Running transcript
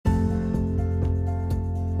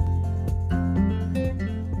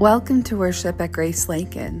Welcome to worship at Grace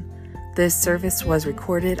Lakin. This service was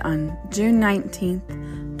recorded on June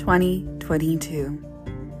 19th, 2022.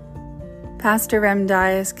 Pastor Rem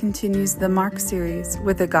Dias continues the Mark series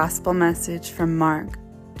with a gospel message from Mark,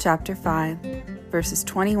 chapter 5, verses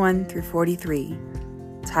 21 through 43,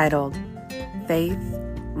 titled, Faith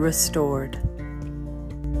Restored.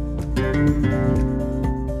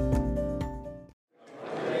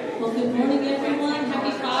 Well, good morning, everyone.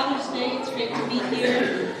 Happy Father's Day. It's great to be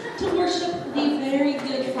here to worship the very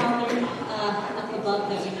good Father up above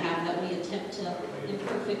that we have, that we attempt to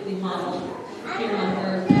imperfectly model here on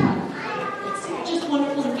earth. It's just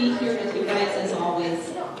wonderful to be here with you guys, as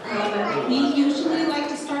always. We usually like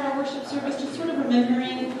to start our worship service just sort of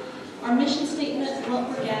remembering our mission statement, what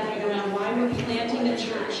we're gathering around, why we're planting a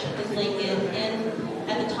church in Lakin, and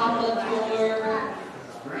at the top of your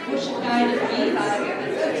worship guide it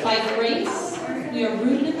reads, by grace, we are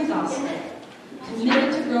rooted in the gospel,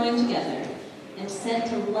 committed to growing together, and sent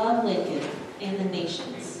to love Lakin and the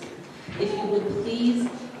nations. If you would please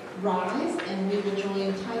rise, and we will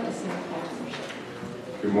join Titus in the call to worship.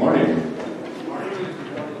 Good morning.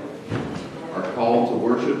 Our call to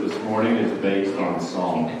worship this morning is based on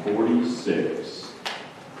Psalm 46.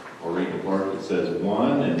 I'll read the part that says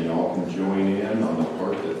 1, and y'all can join in on the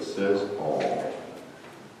part that says all.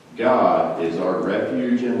 God is our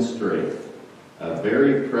refuge and strength, a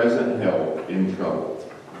very present help in trouble.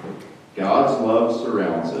 God's love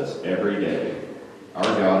surrounds us every day. Our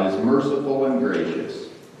God is merciful and gracious.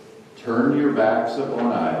 Turn your backs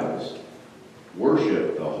upon idols.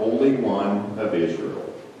 Worship the Holy One of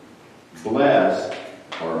Israel. Blessed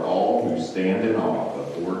are all who stand in awe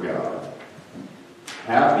before God.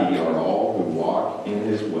 Happy are all who walk in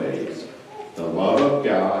his ways. The love of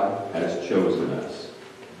God has chosen us.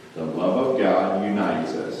 The love of God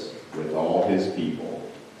unites us with all his people.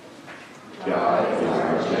 God is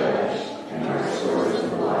our judge and our source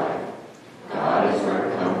of life. God is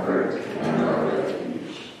our comfort and our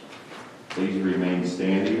refuge. Please remain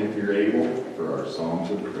standing if you're able for our songs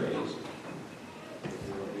of praise.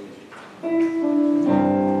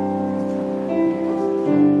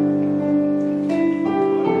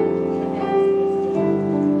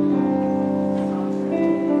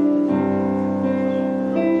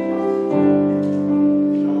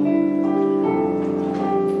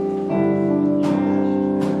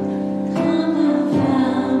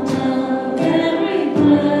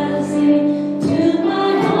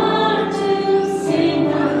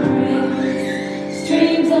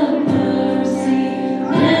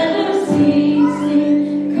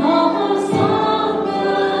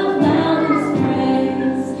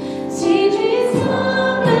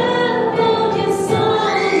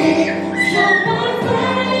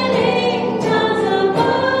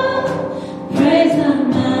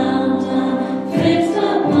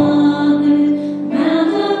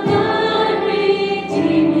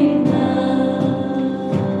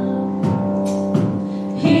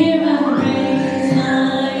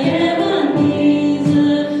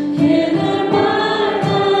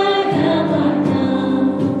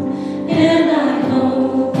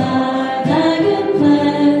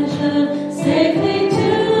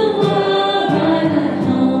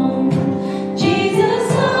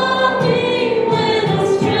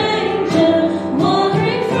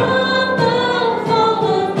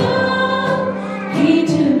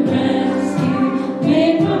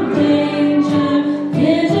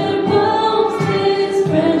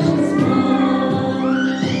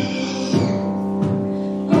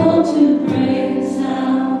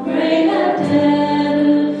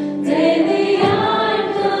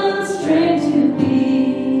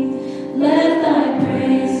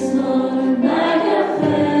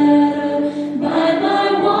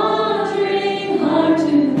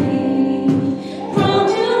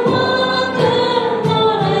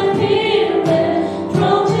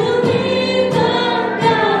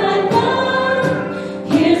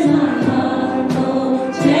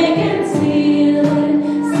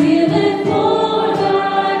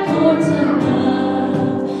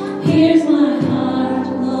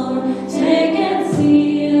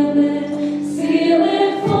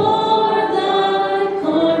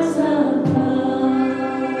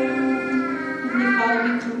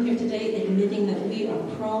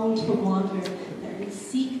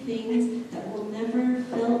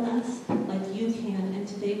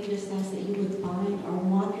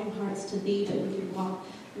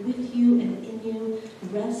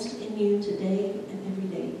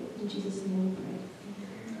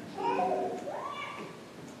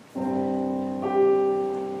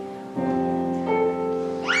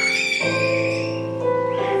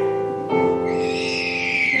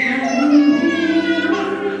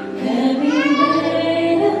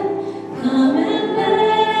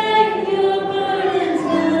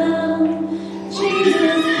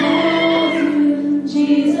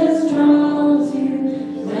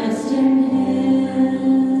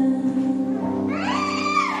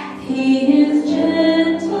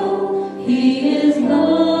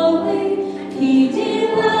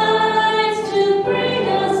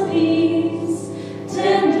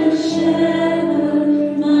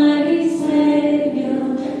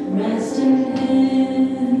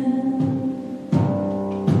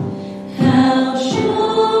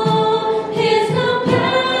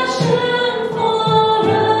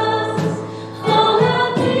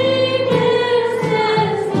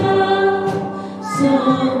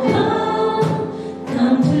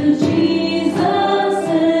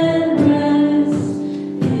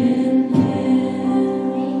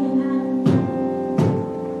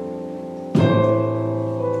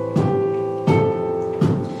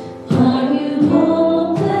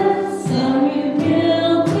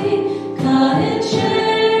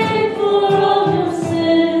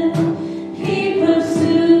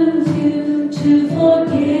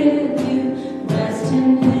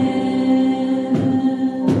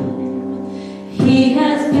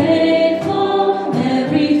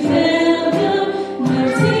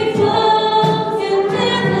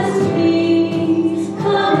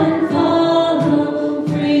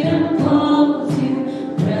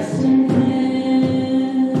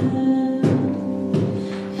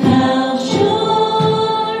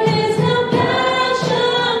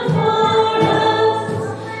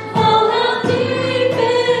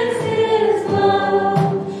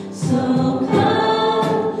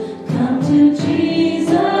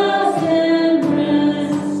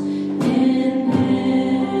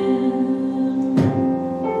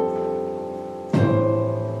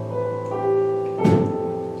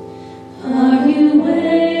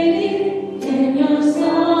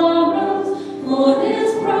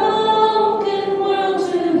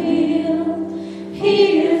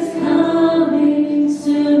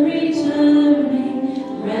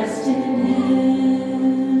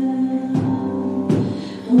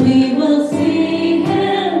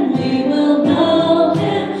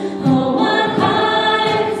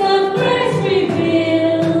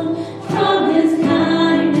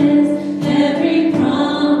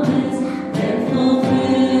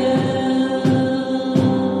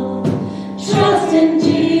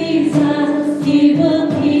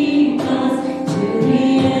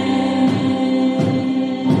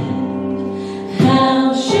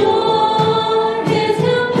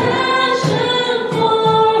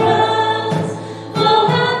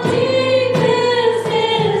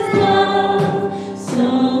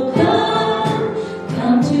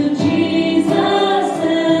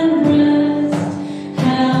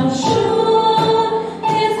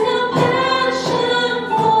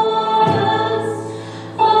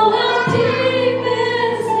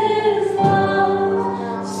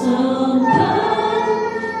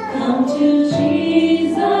 Come to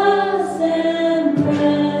Jesus and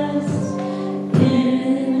rest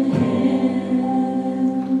in Him.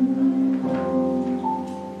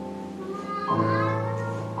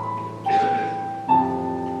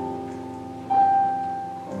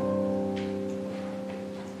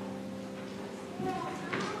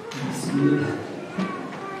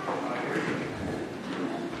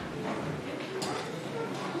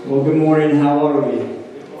 Well, good morning. How are we?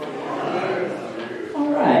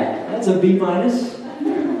 All right. That's a B minus.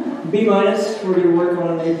 B minus for your work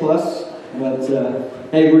on an A plus. But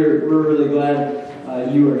hey, we're really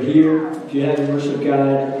glad you are here. If you have your worship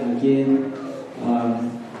guide, again,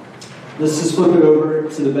 let's just flip it over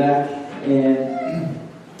to the back. And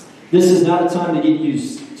this is not a time to get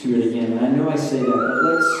used to it again. And I know I say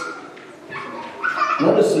that, but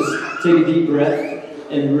let us just take a deep breath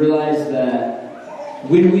and realize that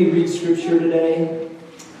when we read Scripture today,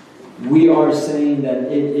 we are saying that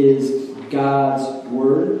it is God's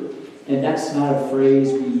Word, and that's not a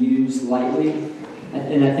phrase we use lightly,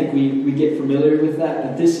 and I think we get familiar with that,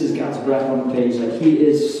 but this is God's breath on the page, like He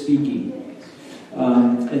is speaking.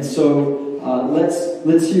 And so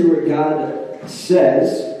let's hear what God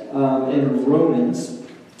says in Romans,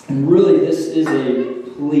 and really this is a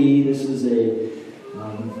plea, this is a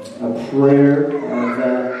prayer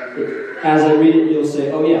that as I read it, you'll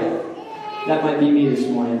say, oh yeah, that might be me this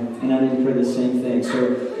morning, and I need to pray the same thing.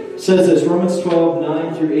 So it says this, Romans 12,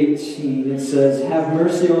 9 through 18, it says, have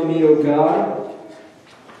mercy on me, O God,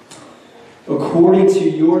 according to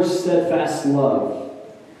your steadfast love.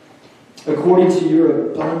 According to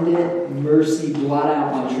your abundant mercy, blot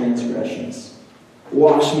out my transgressions.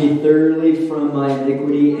 Wash me thoroughly from my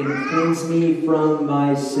iniquity and cleanse me from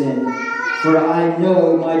my sin. For I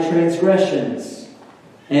know my transgressions,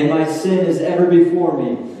 and my sin is ever before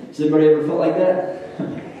me. Has anybody ever felt like that?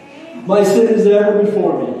 My sin is ever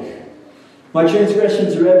before me. My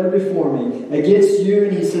transgressions are ever before me. Against you,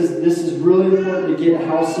 and he says this is really important to get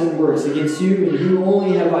how sin works. Against you and you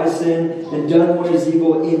only have I sinned and done what is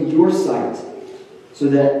evil in your sight, so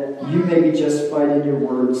that you may be justified in your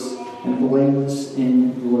words and blameless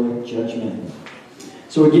in your judgment.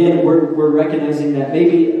 So again, we're recognizing that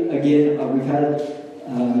maybe, again, we've had a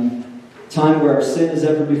time where our sin is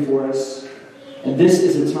ever before us. And this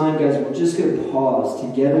is a time, guys, we're just going to pause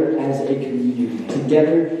together as a community,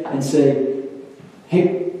 together and say,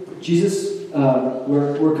 hey, Jesus,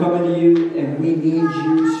 we're coming to you and we need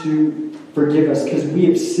you to forgive us because we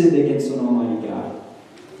have sinned against an almighty God.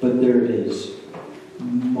 But there is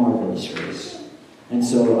marvelous grace. And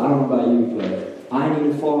so, I don't know about you, but I need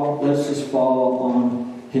to fall. Let's just fall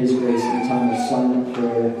on His grace in a time of silent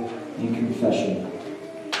prayer and confession.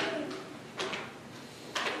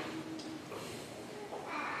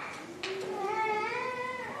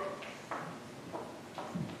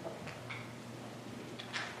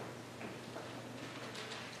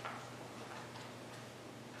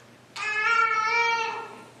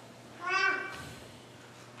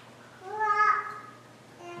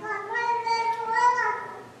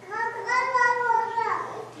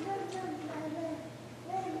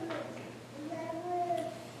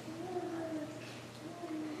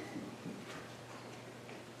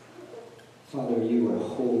 Father, you are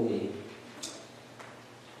holy.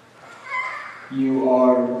 You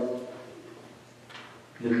are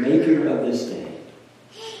the maker of this day.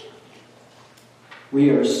 We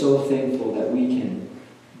are so thankful that we can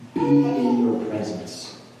be in your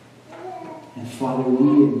presence. And Father,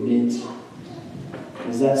 we admit,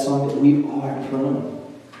 as that song, that we are prone.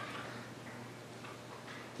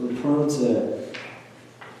 We are prone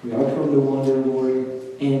to wander, Lord.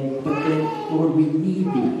 But then, Lord, we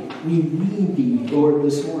need thee. We need thee, Lord,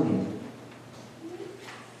 this morning.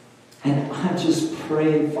 And I just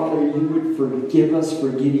pray, Father, you would forgive us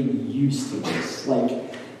for getting used to this.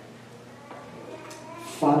 Like,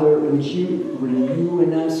 Father, would you renew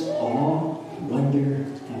in us awe, wonder,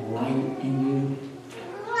 delight in you?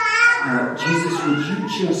 Jesus, would you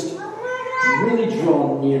just really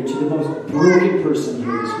draw near to the most broken person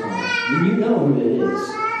here this morning? And you know who it is.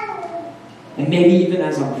 And maybe even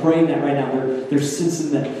as I'm praying that right now, they're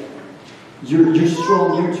sensing that you're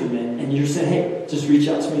drawing near to them, and you're saying, hey, just reach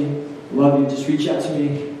out to me. I love you. Just reach out to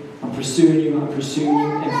me. I'm pursuing you. I'm pursuing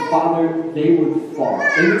you. And Father, they would fall.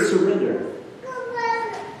 They would surrender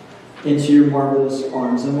into your marvelous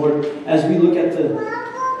arms. And Lord, as we look at the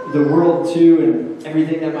world too and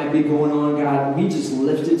everything that might be going on, God, we just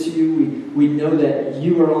lift it to you. We know that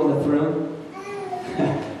you are on the throne.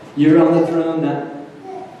 You're on the throne.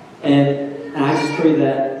 And I just pray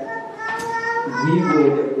that we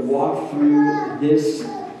would walk through this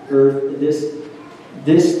earth,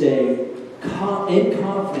 this day, in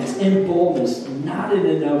confidence, in boldness, not in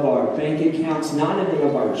and of our bank accounts, not in and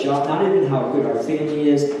of our job, not even how good our family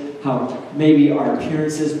is, how maybe our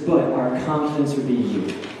appearances, but our confidence would be in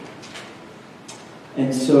you.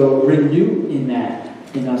 And so renew in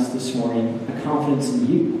us this morning, a confidence in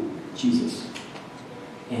you, Jesus.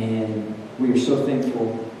 And we are so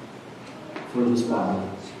thankful for this body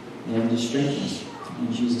and to strengthen us.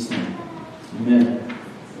 In Jesus' name. Amen.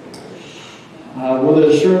 Well, the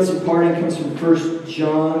assurance of pardon comes from 1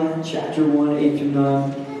 John chapter 1, 8 through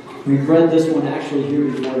 9. We've read this one actually here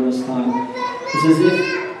before this time. It says,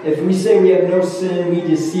 if we say we have no sin, we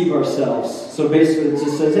deceive ourselves. So basically it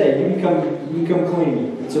just says, hey, you can come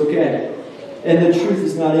clean. It's okay. And the truth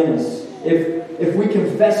is not in us. If we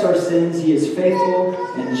confess our sins, He is faithful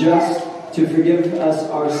and just to forgive us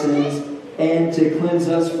our sins and to cleanse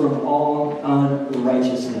us from all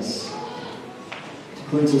unrighteousness. To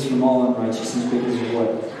cleanse us from all unrighteousness because of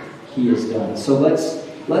what He has done. So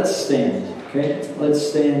let's stand, okay? Let's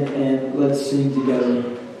stand and let's sing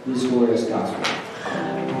together this glorious gospel.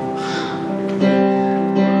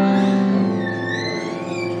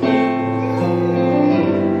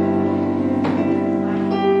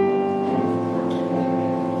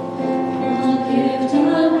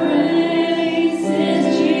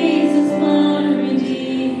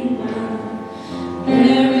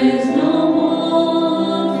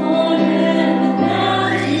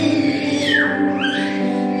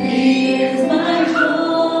 He is my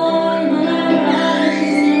joy, my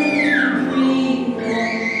righteousness and free.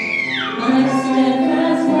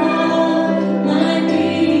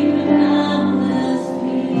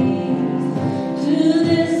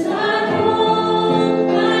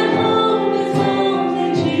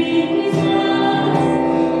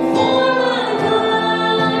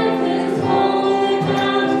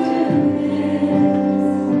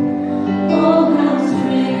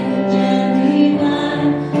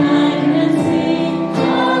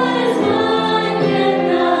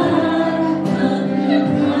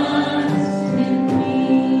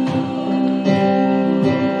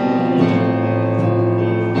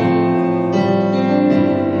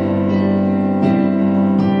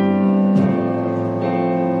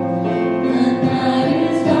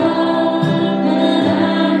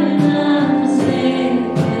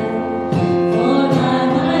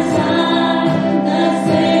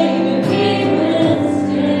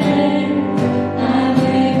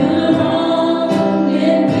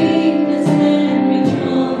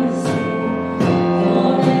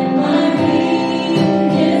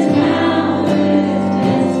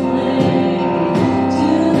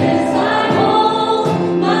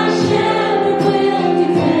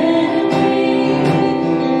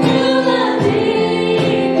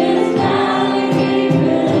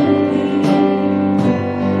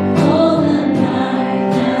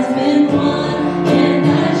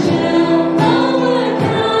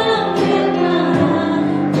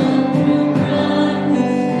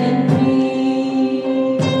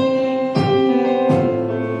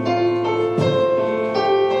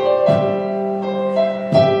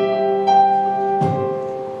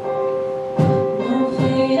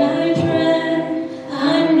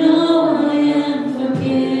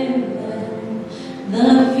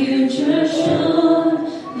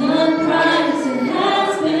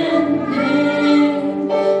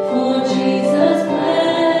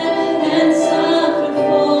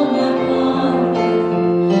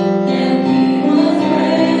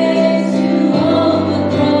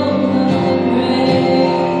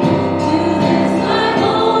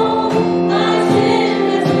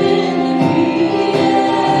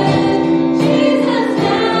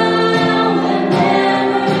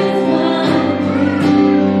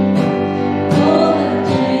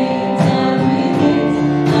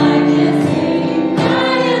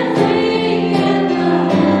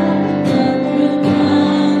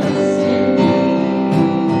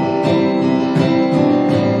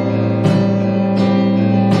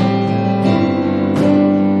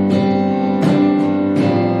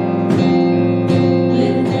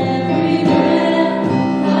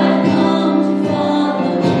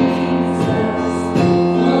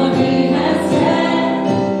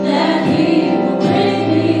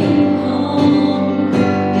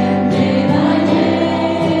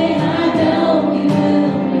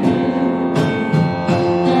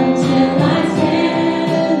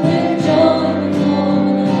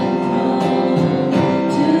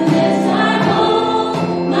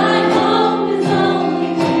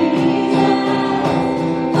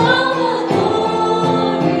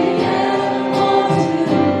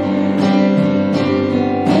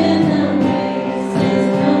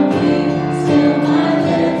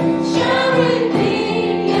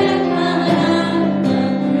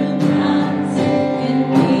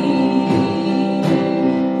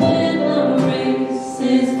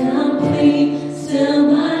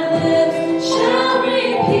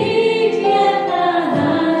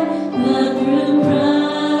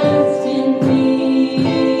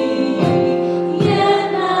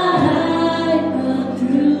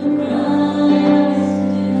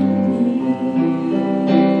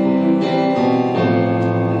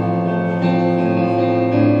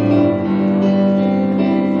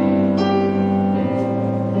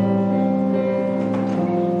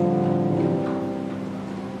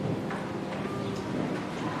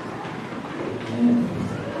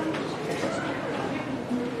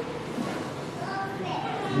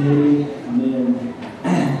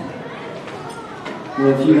 Well,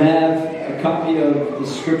 if you have a copy of the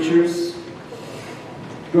scriptures,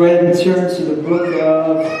 go ahead and turn to the book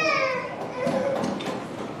of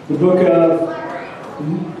the book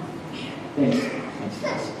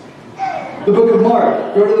of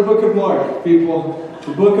Mark. Go to the book of Mark, people.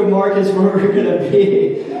 The book of Mark is where we're going to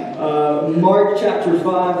be. Mark chapter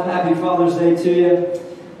 5. Happy Father's Day to you.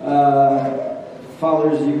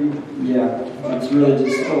 Fathers, it's really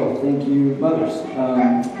just, thank you, mothers.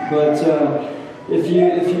 If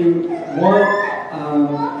you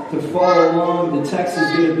want to follow along, the text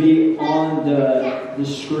is going to be on the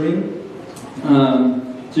screen.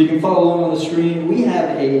 So you can follow along on the screen. We have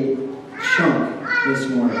a chunk this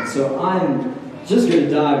morning, so I'm just going to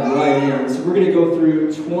dive right in. So we're going to go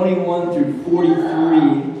through 21 through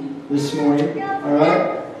 43 this morning. All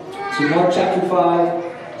right? So Mark chapter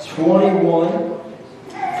 5, 21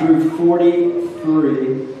 through 43.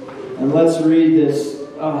 And let's read this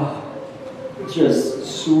just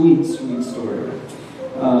sweet story.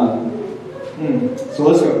 So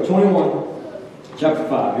let's go. 21, chapter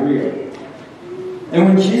 5. Here we go. And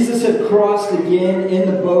when Jesus had crossed again in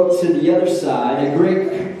the boat to the other side, a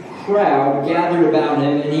great crowd gathered about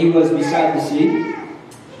him, and he was beside the sea.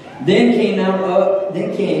 Then came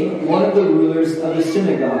one of the rulers of the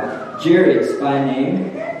synagogue, Jairus by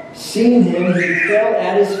name. Seeing him, he fell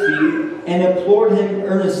at his feet and implored him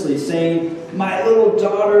earnestly, saying, "My little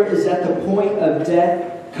daughter is at the point of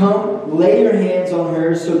death. Come, lay your hands on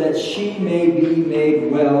her so that she may be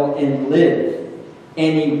made well and live."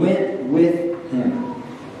 And he went with him.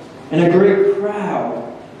 And a great crowd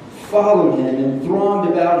followed him and thronged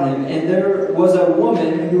about him. And there was a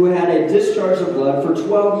woman who had a discharge of blood for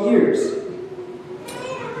 12 years,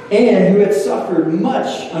 and who had suffered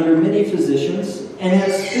much under many physicians, and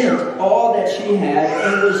had spent all that she had,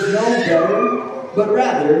 and was no better, but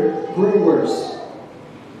rather grew worse.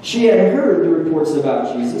 She had heard the reports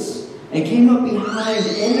about Jesus, and came up behind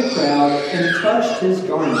in the crowd and touched his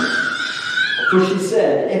garment. For she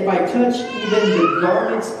said, "If I touch even the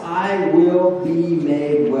garments, I will be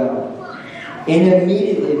made well." And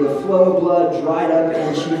immediately the flow of blood dried up,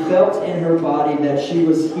 and she felt in her body that she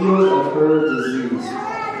was healed of her disease.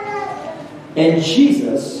 And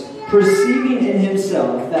Jesus, perceiving in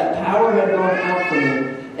himself that power had gone out from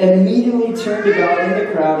him, immediately turned about in the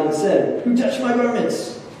crowd and said, "Who touched my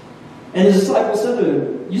garments?" And his disciples said to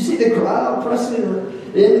him, "You see the crowd pressing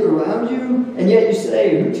in around you, and yet you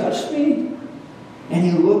say, 'Who touched me?'" And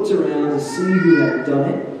he looked around to see who had done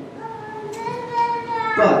it.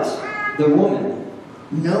 But the woman,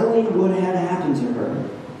 knowing what had happened to her,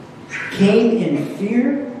 came in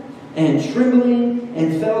fear and trembling,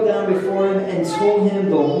 and fell down before him and told him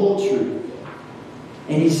the whole truth.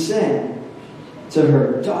 And he said to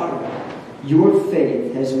her, "Daughter, your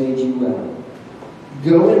faith has made you well.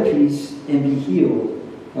 Go in peace and be healed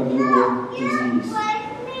of your disease."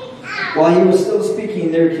 While he was still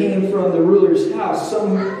speaking, there came from the ruler's house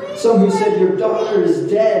some who said, "Your daughter is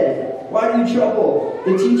dead. Why do you trouble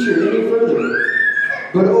the teacher any further?"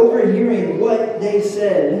 But overhearing what they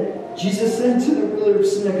said, Jesus said to the ruler of the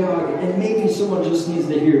synagogue, and maybe someone just needs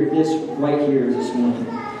to hear this right here this morning,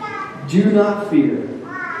 "Do not fear,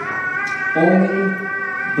 only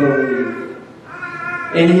believe."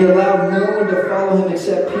 And he allowed no one to follow him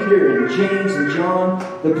except Peter and James and John,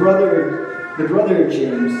 the brother of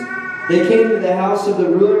James. They came to the house of the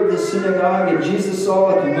ruler of the synagogue, and Jesus saw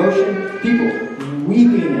a commotion, people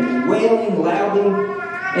weeping and wailing loudly.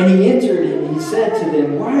 And he entered and he said to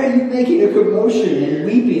them, "Why are you making a commotion and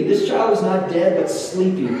weeping? This child is not dead but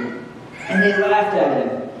sleeping." And they laughed at him.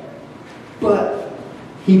 But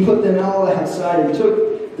he put them all outside and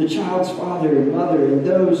took the child's father and mother and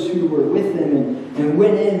those who were with them and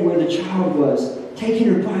went in where the child was. Taking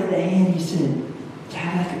her by the hand, he said,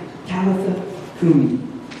 "Talitha Kumi,"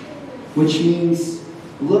 which means,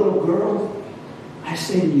 "Little girl, I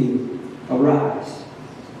say to you, arise."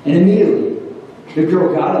 And immediately the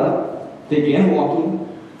girl got up, began walking,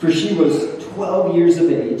 for she was 12 years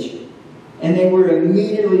of age, and they were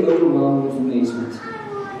immediately overwhelmed with amazement.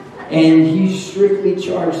 And he strictly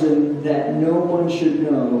charged them that no one should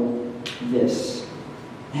know this.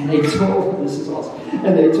 And they told, this is awesome,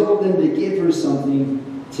 and they told them to give her something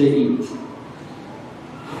to eat.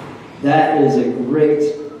 That is a great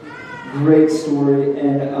story,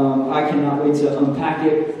 and I cannot wait to unpack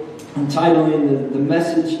it. I'm titling the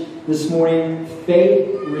message this morning,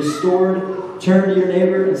 "Faith Restored." Turn to your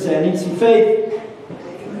neighbor and say, "I need some faith."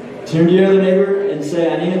 Turn to your other neighbor and say,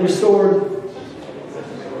 "I need it restored."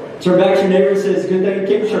 Turn back to your neighbor and say, "It's a good thing you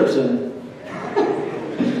came to church then."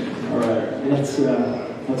 All right, let's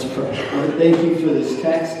pray. Lord, thank you for this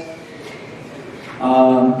text.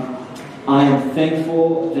 I am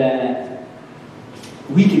thankful that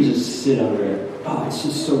we can just sit under it. Oh, it's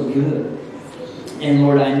just so good. And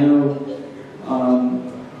Lord, I know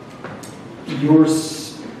your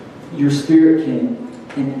Spirit came,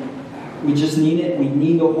 and we just need it. We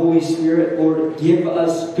need the Holy Spirit. Lord, give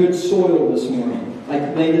us good soil this morning.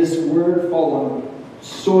 Like, may this word fall on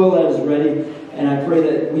soil that is ready. And I pray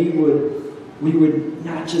that we would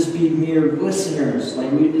not just be mere listeners.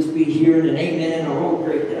 Like, we would just be hearing an amen or, oh,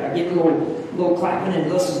 great, I get a little clapping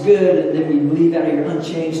and this is good. And then we leave out of here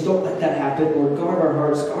unchanged. Don't let that happen. Lord, guard our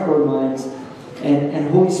hearts, guard our minds. And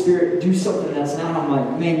Holy Spirit, do something that's not on my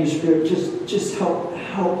manuscript. Just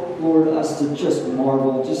help, Lord, us to just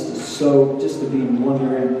marvel, just to soak, just to be in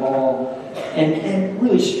wonder and awe, and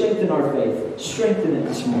really strengthen our faith. Strengthen it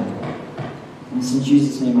this morning. And it's in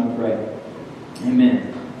Jesus' name I pray.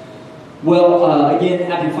 Amen. Well, again,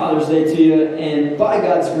 happy Father's Day to you. And by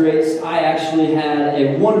God's grace, I actually had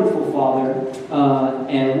a wonderful father,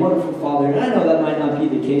 and I know that might not be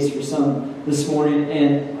the case for some this morning.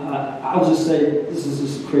 And I'll just say, this is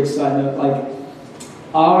just a quick side note, like,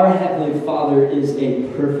 our Heavenly Father is a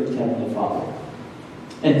perfect Heavenly Father.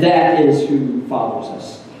 And that is who fathers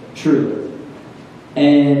us, truly.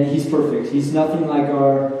 And He's perfect. He's nothing like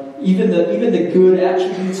even the good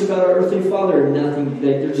attributes about our earthly Father are nothing,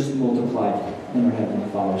 they're just multiplied in our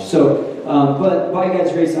Heavenly Father. So, but by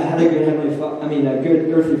God's grace, I had a good a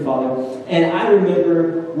good earthly Father. And I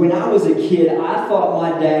remember when I was a kid, I thought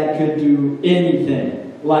my dad could do anything.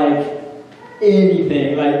 Like,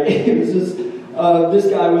 anything. Like, it was just, this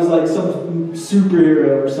guy was like some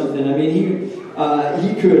superhero or something. I mean,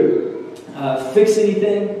 he could fix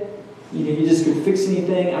anything. You know, he just could fix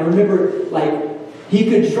anything. I remember, like, he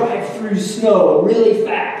could drive through snow really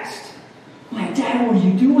fast. I'm like, Dad, what are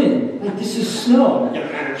you doing? Like, this is snow.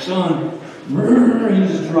 Doesn't matter, son. You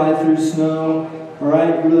just drive through snow, all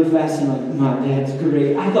right, really fast. And I'm like, my dad's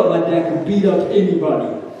great. I thought my dad could beat up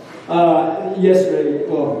anybody. Yesterday,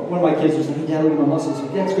 one of my kids was like, hey, Dad, look at my muscles.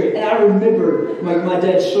 Like, that's great. And I remember my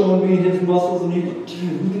dad showing me his muscles, and he was like,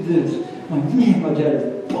 dude, look at this. I'm like, man, my dad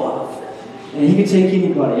is buff. And he could take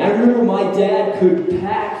anybody. I remember my dad could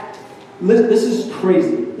pack. This is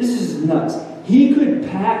crazy. This is nuts. He could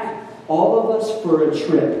pack all of us for a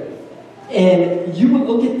trip. And you would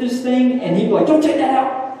look at this thing, and he'd be like, don't take that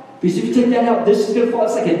out. Because if you take that out, this is going to fall.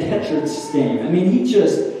 It's like a Tetris game. I mean,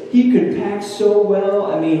 he could pack so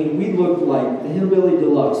well. I mean, we looked like the Hillbilly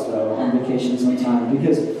Deluxe, though, on vacation sometime,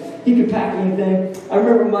 because he could pack anything. I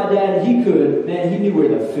remember my dad, he knew where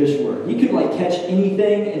the fish were. He could, like, catch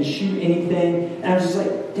anything and shoot anything. And I was just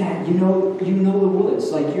like, Dad, you know the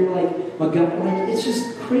woods. Like, you're like my God. Like, it's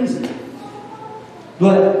just crazy.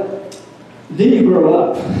 But then you grow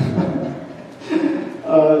up.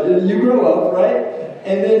 You grow up, right?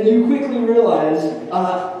 And then you quickly realize,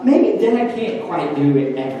 maybe Dad can't quite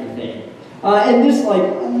do everything. And this, like,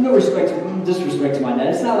 no disrespect to my dad.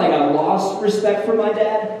 It's not like I lost respect for my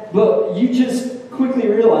dad, but you just quickly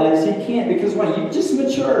realize he can't, because why? You just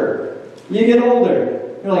mature. You get older.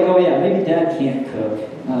 You're like, oh yeah, maybe Dad can't cook.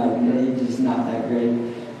 He's just not that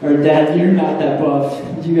great. Or Dad, you're not that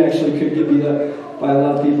buff. You actually could get beat up by a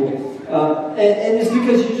lot of people. And it's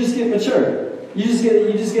because you just get mature. You just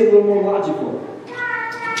get a little more logical.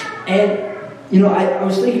 And, you know, I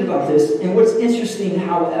was thinking about this, and what's interesting,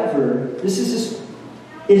 however, is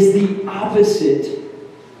the opposite.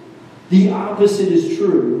 The opposite is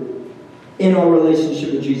true in our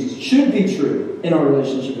relationship with Jesus. Should be true in our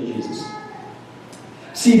relationship with Jesus.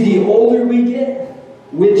 See, the older we get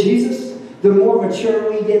with Jesus, the more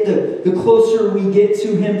mature we get, the closer we get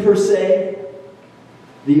to Him per se,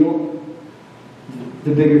 the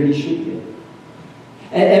bigger He should get.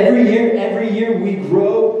 And every year we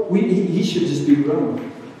grow, He should just be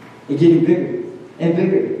growing and getting bigger and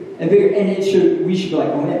bigger and bigger. And we should be like,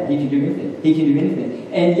 oh man, He can do anything. He can do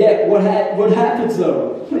anything. And yet, what happens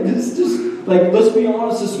though? It's just like, let's be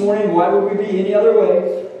honest this morning. Why would we be any other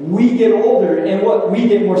way? We get older, and we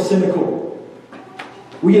get more cynical.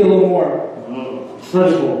 We get a little more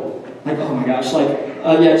critical. Like, oh my gosh, like,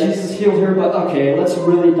 yeah, Jesus healed her, but okay, let's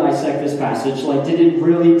really dissect this passage. Like, did He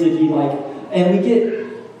like? And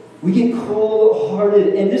we get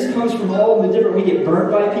cold-hearted, and this comes from all the different. We get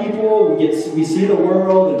burnt by people. We see the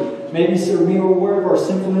world, and maybe we are aware of our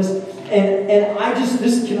sinfulness. And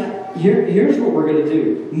here's what we're going to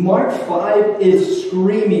do. Mark 5 is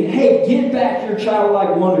screaming, "Hey, get back your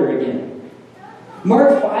childlike wonder again."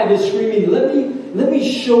 Mark 5 is screaming, "Let me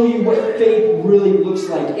show you what faith really looks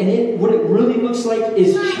like." And what it really looks like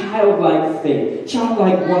is childlike faith,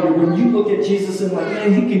 childlike wonder. When you look at Jesus and like,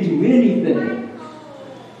 man, He can do anything.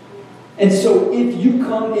 And so if you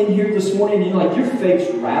come in here this morning and you're like, your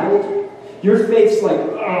faith's rattled, your faith's like,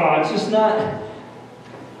 oh, it's just not,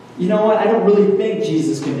 you know what, I don't really think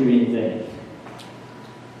Jesus can do anything.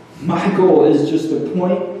 My goal is just to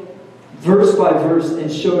point verse by verse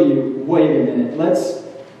and show you, wait a minute, let's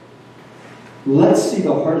see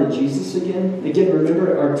the heart of Jesus again. Again,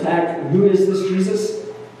 remember our tag, who is this Jesus?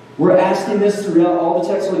 We're asking this throughout all the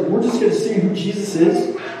text. Like, we're just going to see who Jesus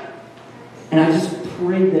is. And I just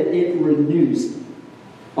pray that it renews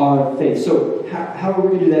our faith. So how are we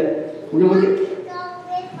going to do that? We're going to look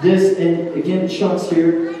at this in, again, chunks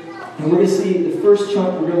here. And we're going to see the first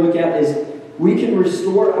chunk we're going to look at is we can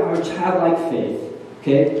restore our childlike faith.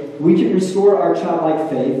 Okay? We can restore our childlike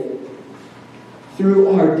faith through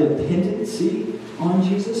our dependency on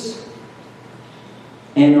Jesus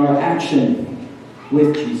and our action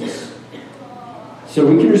with Jesus. So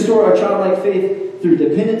we can restore our childlike faith through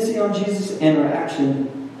dependency on Jesus and our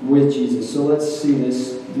action with Jesus. So let's see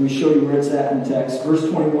this. Let me show you where it's at in the text. Verse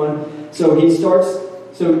 21. So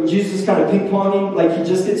Jesus is kind of ping-ponging, like he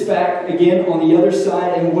just gets back again on the other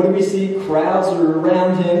side. And what do we see? Crowds are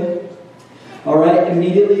around him. All right,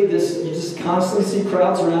 immediately, you just constantly see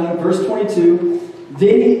crowds around him. Verse 22.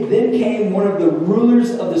 Then came one of the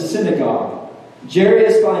rulers of the synagogue,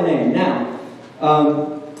 Jairus by name. Now,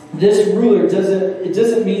 this ruler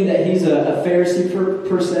doesn't mean that he's a Pharisee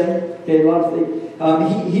per se. Okay, a lot of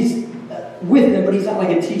things. He's with them, but he's not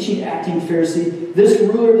like a teaching, acting Pharisee. This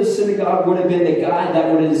ruler of the synagogue would have been the guy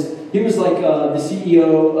he was like the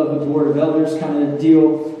CEO of the board of elders kind of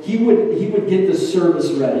deal. He would get the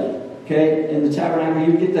service ready. Okay, in the tabernacle,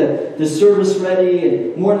 he would get the service ready,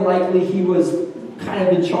 and more than likely he was kind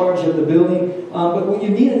of in charge of the building. But what you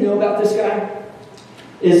need to know about this guy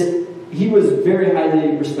is he was very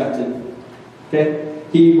highly respected. Okay?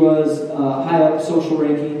 He was high up social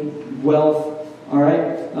ranking, wealth. All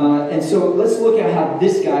right? And so let's look at how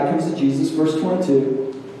this guy comes to Jesus. Verse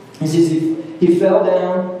 22. He says he fell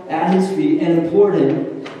down at his feet and implored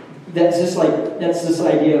him. That's this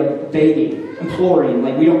idea of begging, imploring.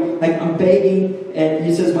 I'm begging, and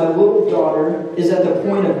he says, my little daughter is at the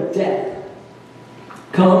point of death.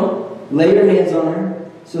 Come, lay your hands on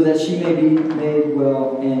her, so that she may be made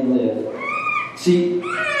well and live. See,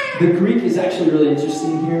 the Greek is actually really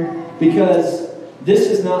interesting here, because this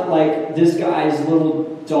is not like this guy's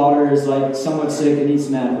little daughter is like somewhat sick and needs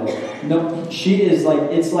some Advil. No, she is like,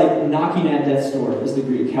 it's like knocking at death's door, is the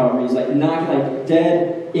Greek, how it reads. Like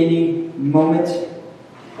dead any moment.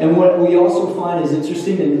 And what we also find is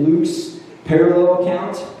interesting in Luke's parallel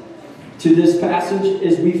account to this passage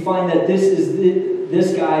is we find that this is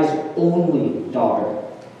this guy's only daughter,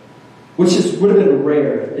 which would have been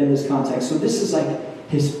rare in this context. So this is like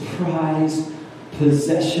his prized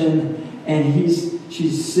possession, and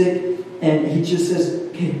she's sick, and he just says,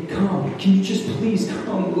 "Okay, come. Can you just please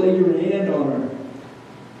come lay your hand on her?"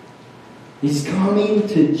 He's coming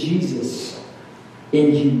to Jesus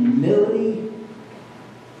in humility,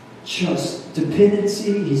 just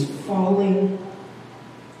dependency. He's falling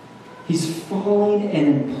and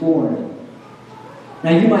imploring.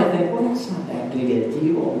 Now you might think, well, that's not that big a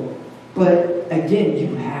deal. But again,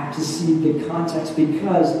 you have to see the context,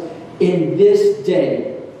 because in this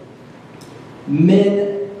day,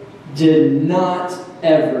 men did not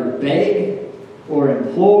ever beg or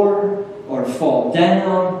implore or fall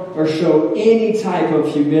down or show any type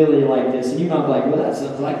of humility like this. And you might be like, well, that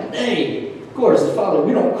sounds like today. Of course, Father,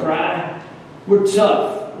 we don't cry. We're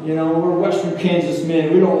tough. We're Western Kansas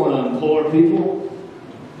men. We don't want to implore people.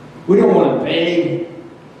 We don't want to beg.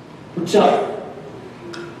 We're tough.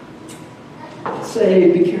 I'd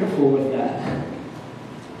say be careful with that.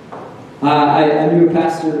 I knew a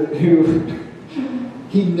pastor who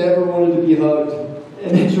he never wanted to be hugged,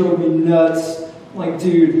 and it drove me nuts. I'm like,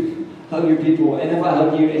 dude, hug your people. And if I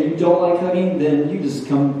hug you and you don't like hugging, then you just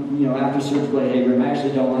come, after church, play, hey, Grim, I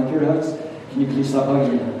actually don't like your hugs. Can you please stop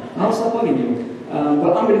hugging me? I'll stop hugging you.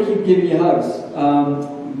 But I'm going to keep giving you hugs.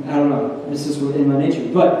 I don't know. This is in my nature.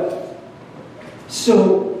 But,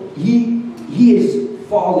 so, he is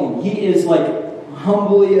falling. He is like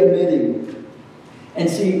humbly admitting. And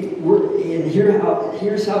see,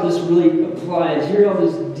 here's how this really applies. Here's how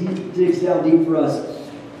this digs down deep for us.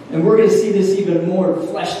 And we're going to see this even more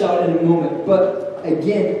fleshed out in a moment. But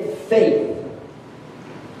again, faith.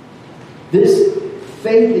 This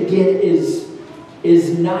faith, again,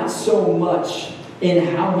 is not so much in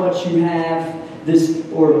how much you have this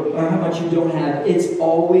or how much you don't have. It's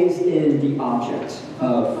always in the object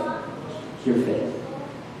of your faith.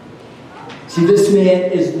 See, this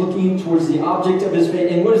man is looking towards the object of his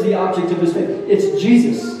faith. And what is the object of his faith? It's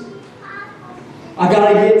Jesus. I got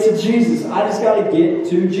to get to Jesus. I just got to get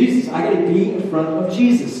to Jesus. I got to be in front of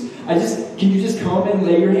Jesus. I just can you just come and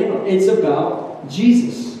lay your hand on it? It's about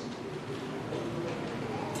Jesus.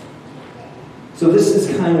 So this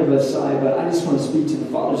is kind of a side, but I just want to speak to the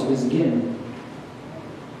fathers because, again,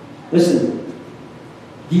 listen,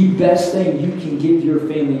 the best thing you can give your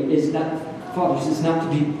family is not, fathers, is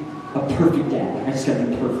not to be a perfect dad. I just got to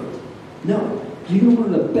be perfect. No. You know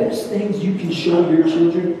one of the best things you can show your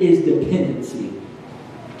children is dependency.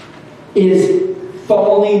 Is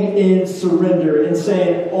falling in surrender and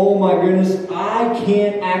saying, oh my goodness, I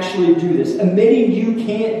can't actually do this. Admitting you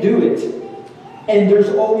can't do it. And there's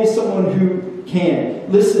always someone who can.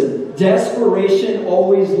 Listen, desperation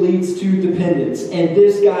always leads to dependence. And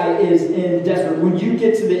this guy is in desperate. When you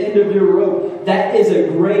get to the end of your rope, that is a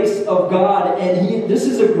grace of God. And this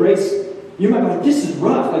is a grace. You might be like, this is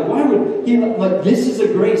rough. Like, why would he, like, this is a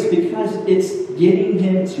grace because it's getting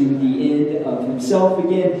him to the end of himself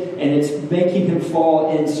again, and it's making him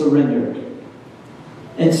fall in surrender.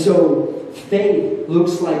 And so, faith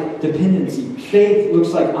looks like dependency. Faith looks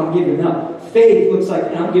like I'm giving up. Faith looks like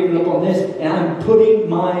I'm giving up on this, and I'm putting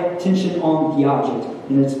my attention on the object,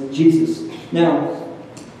 and it's Jesus. Now,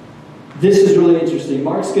 this is really interesting.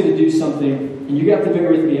 Mark's going to do something, and you got to bear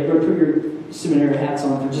with me. Everybody put your seminary hats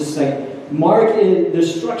on for just a second. Mark, the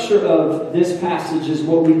structure of this passage is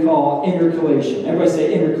what we call intercalation. Everybody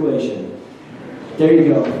say intercalation. There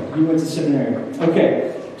you go. You went to seminary.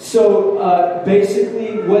 Okay. So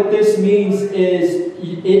basically, what this means is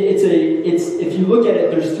it's if you look at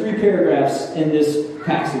it, there's 3 paragraphs in this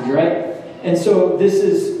passage, right? And so this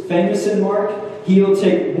is famous in Mark. He'll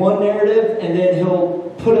take one narrative and then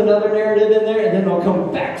he'll put another narrative in there, and then he'll come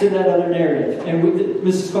back to that other narrative. And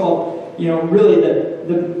this is called, really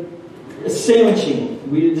the sandwiching.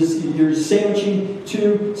 You're sandwiching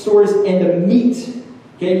 2 stories, and the meat.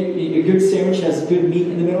 Okay, a good sandwich has good meat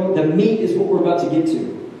in the middle. The meat is what we're about to get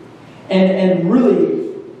to, and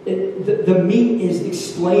really, the meat is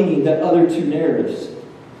explaining the other 2 narratives.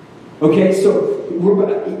 Okay, so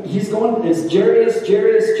he's going. It's Jairus,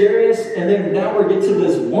 and then now we're getting to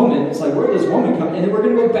this woman. It's like, where did this woman come? And then we're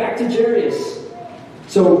going to go back to Jairus.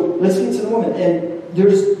 So let's get to the woman. And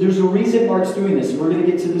there's a reason Mark's doing this. We're going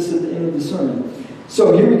to get to this at the end of the sermon.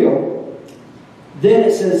 So here we go. Then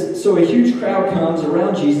it says, so a huge crowd comes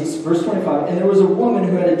around Jesus, verse 25, and there was a woman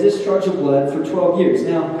who had a discharge of blood for 12 years.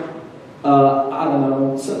 Now, I don't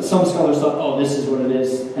know. Some scholars thought, oh, this is what it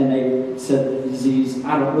is. And they said the disease.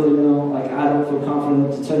 I don't really know. Like, I don't feel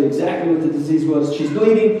confident to tell you exactly what the disease was. She's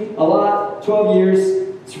bleeding a lot, 12 years.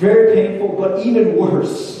 It's very painful, but even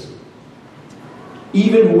worse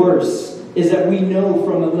is that we know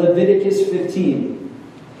from Leviticus 15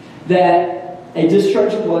 that a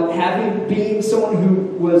discharge of blood, being someone who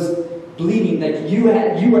was bleeding, like you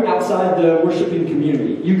were outside the worshiping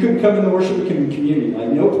community. You couldn't come in the worshiping community. Like,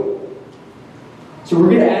 nope. So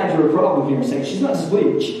we're going to add to her problem here, saying she's not just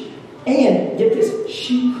bleeding. And get this,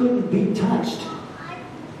 she couldn't be touched.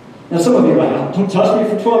 Now some of you are like, oh, don't touch me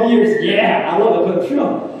for 12 years. Yeah, I love it,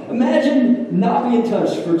 but imagine not being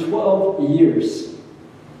touched for 12 years.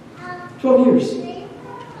 12 years.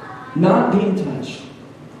 Not being touched.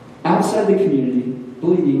 Outside the community,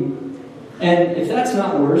 bleeding. And if that's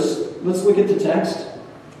not worse, let's look at the text.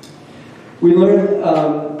 We learn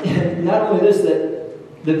not only this, that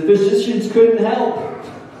the physicians couldn't help.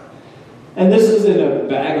 And this isn't a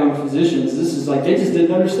bag on physicians. This is like they just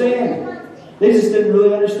didn't understand. They just didn't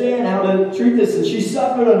really understand how to treat this. And she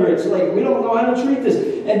suffered under it. So like, we don't know how to treat this.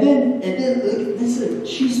 And then look at this.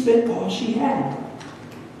 She spent all she had.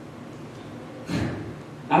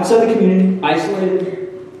 Outside the community, isolated,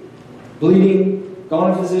 bleeding,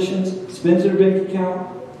 gone to physicians, spends her bank account.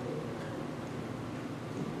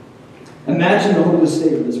 Imagine the hopeless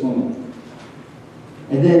state of this woman.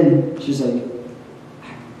 And then she's like,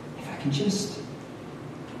 if I can just,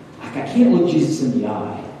 like, I can't look Jesus in the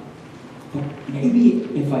eye, but maybe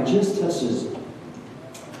if I just touch his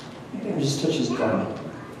garment.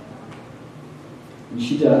 And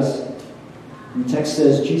she does. And the text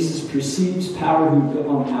says, Jesus perceives power who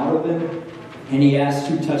gone out of him, and he asks,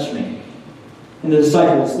 who touched me? And the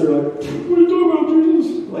disciples, they're like, what are you talking about,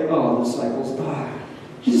 Jesus? Like, oh, the disciples,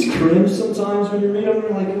 you just cringe sometimes when you read them.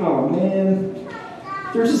 You're like, oh, man,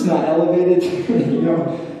 they're just not elevated,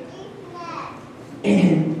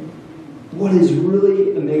 And what is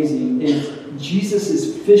really amazing is Jesus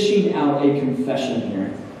is fishing out a confession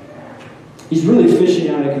here. He's really fishing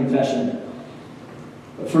out a confession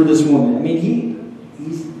for this woman. I mean,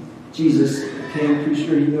 he's Jesus. Okay, I'm pretty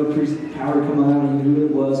sure power to come out. He knew who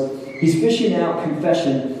it was. He's fishing out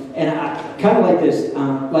confession, and I kind of like this.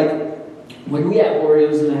 Like when we have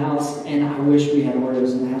Oreos in the house, and I wish we had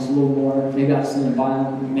Oreos in the house a little more. Maybe I was going to buy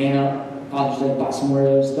them, man up. Father's Day, bought some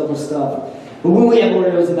Oreos, double stuff. But when we have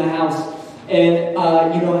Oreos in the house, and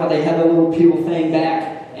you know how they have a little peel thing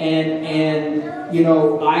back, and you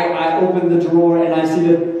know, I open the drawer and I see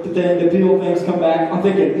the peel things come back. I'm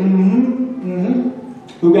thinking,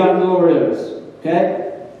 who got the Oreos?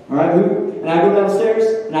 Okay? All right, who? And I go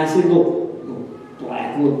downstairs and I see a little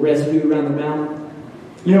black little residue around the mouth.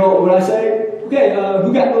 You know what I say? Okay,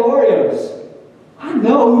 who got the Oreos? I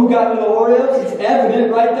know who got the Oreos. It's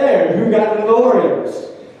evident right there who got the Oreos.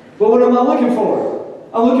 But what am I looking for?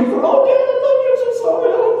 I'm looking for, oh, Dad, I love you, I'm so sorry.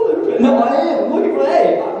 I don't believe it. No, I am. I'm looking for,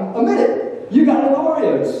 hey, a minute. You got the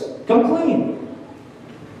Oreos. Come clean.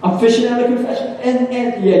 I'm fishing out a confession.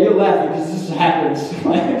 And yeah, you're laughing because this happens.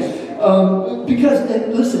 Because,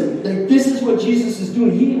 and listen, like, this is what Jesus is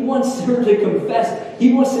doing. He wants her to confess.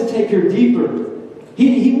 He wants to take her deeper.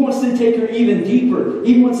 He wants to take her even deeper.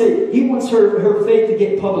 He wants her faith to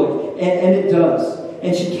get public, and it does.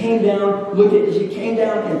 And she came down, she came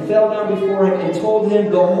down and fell down before him and told him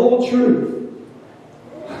the whole truth.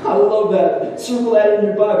 I love that. Circle that in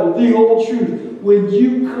your Bible. The whole truth. When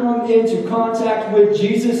you come into contact with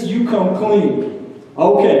Jesus, you come clean.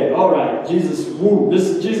 Okay, all right. Jesus, this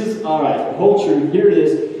is Jesus. All right, whole truth. Here it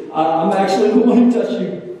is. I'm actually the one who touched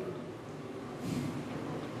you.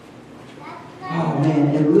 Oh,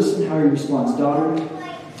 man. And listen how he responds. Daughter.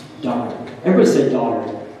 Everybody say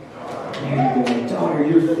daughter. There you go. Daughter,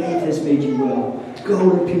 your faith has made you well.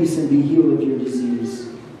 Go in peace and be healed of your disease.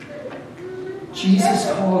 Jesus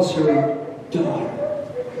calls her daughter.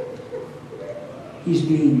 He's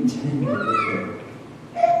being tender with her.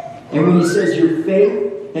 And when he says your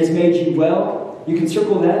faith has made you well, you can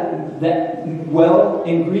circle that. That well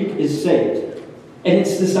in Greek is saved. And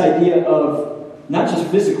it's this idea of not just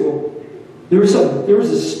physical. There was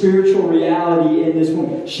a spiritual reality in this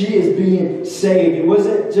woman. She is being saved. It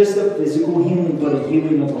wasn't just a physical healing, but a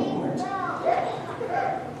healing of the heart.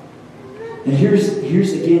 And here's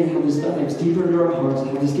again how this dives deeper into our hearts,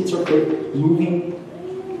 how this gets our faith moving.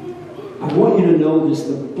 I want you to know this,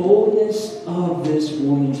 the boldness of this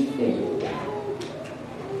woman's faith.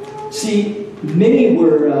 See, many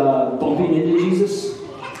were bumping into Jesus,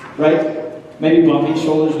 right? Maybe bumping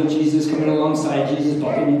shoulders with Jesus, coming alongside Jesus,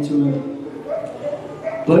 bumping into him.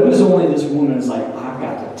 But it was only this woman who's like, I've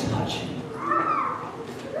got to touch him.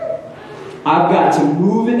 I've got to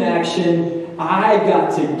move in action. I've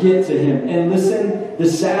got to get to him. And listen, the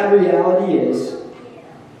sad reality is,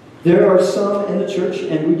 there are some in the church,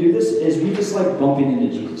 and we do this, is we just like bumping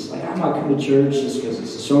into Jesus. Like, I'm not coming to church just because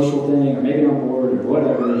it's a social thing, or maybe I'm bored, or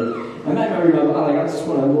whatever. I might not remember, like, I just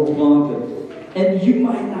want a little bump. And you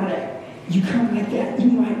might not, you come like that,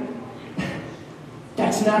 you might.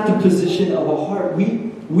 That's not the position of a heart.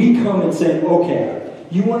 We come and say, okay,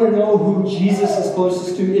 you want to know who Jesus is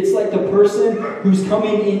closest to? It's like the person who's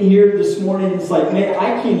coming in here this morning. It's like, man,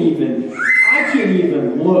 I can't even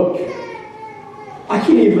look. I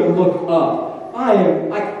can't even look up. I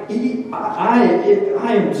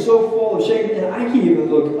am so full of shame, and I can't even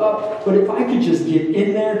look up. But if I could just get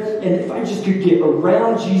in there, and if I just could get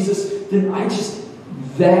around Jesus, then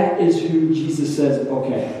that is who Jesus says,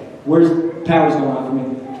 okay, where's power's going on for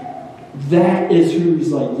me? That is who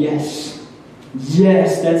he's like, yes,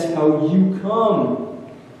 that's how you come.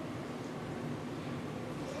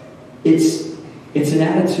 It's an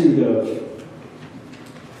attitude of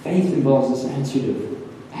faith involves this attitude of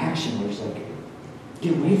action where it's like,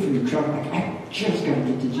 get away from your trouble. Like, I just got to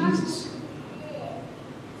get to Jesus.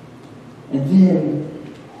 And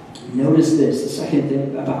then notice this, the second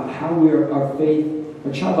thing about how our faith,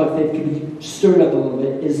 our childlike faith can be stirred up a little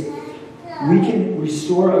bit is we can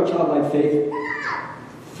restore our childlike faith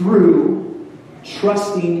through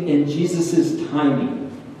trusting in Jesus' timing.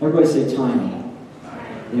 Everybody say timing.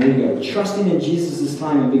 There you go. Trusting in Jesus'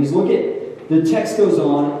 timing. Because look at, the text goes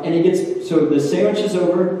on, and it gets, so the sandwich is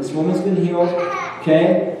over, this woman's been healed,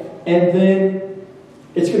 okay? And then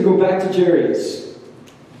it's going to go back to Jairus.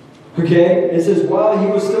 Okay? It says, while he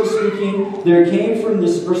was still speaking, there came from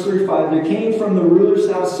this, verse 35, there came from the ruler's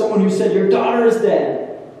house someone who said, your daughter is dead.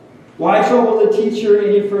 Why trouble the teacher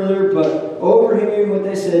any further? But overhearing what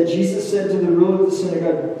they said, Jesus said to the ruler of the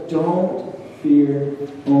synagogue, don't fear,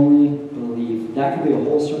 only believe. That could be a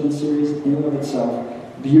whole sermon series in and of itself.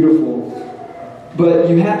 Beautiful. But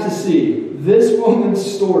you have to see, this woman's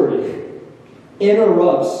story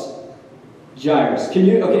interrupts Jairus. Can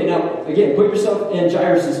you, okay, now, again, put yourself in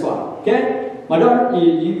Jairus' spot, okay? My daughter,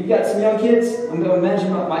 you got some young kids. I'm going to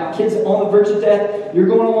imagine my kids on the verge of death. You're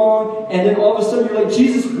going along, and then all of a sudden you're like,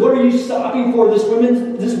 Jesus, what are you stopping for? This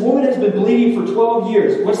woman has been bleeding for 12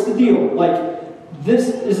 years. What's the deal? Like, this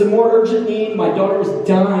is a more urgent need. My daughter is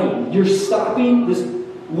dying. You're stopping this.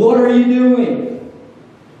 what are you doing?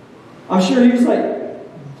 I'm sure he was like,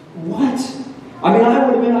 what? I mean, I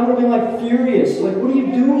would have been like furious. Like, what are you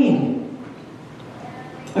doing?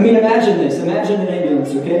 I mean, imagine this. Imagine an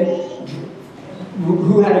ambulance, okay?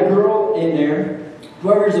 Who had a girl in there,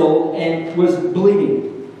 12 years old, and was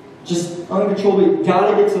bleeding. Just uncontrollably,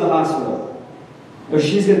 gotta get to the hospital. Or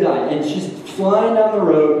she's gonna die. And she's flying down the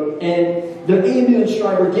road, and the ambulance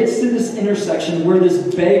driver gets to this intersection where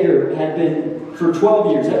this beggar had been for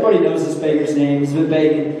 12 years. Everybody knows this beggar's name. He's been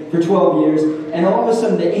begging for 12 years. And all of a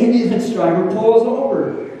sudden, the ambulance driver pulls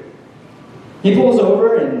over. He pulls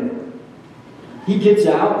over, and he gets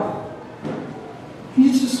out.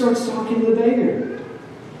 He just starts talking to the beggar.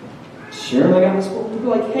 Sharing the gospel.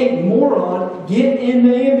 People are like, hey, moron, get in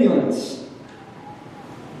the ambulance.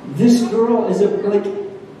 This girl is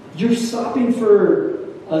you're stopping for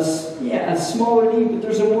a smaller need, but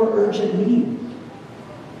there's a more urgent need.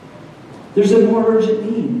 There's a more urgent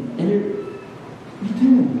need. And you're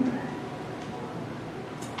doing.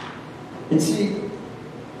 And see,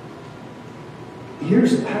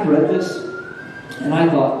 I read this, and I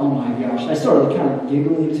thought, oh my gosh. I started kind of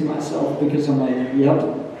giggling to myself because I'm like, yep,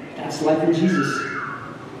 that's life of Jesus.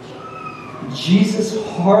 Jesus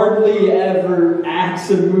hardly ever acts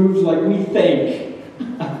and moves like we think.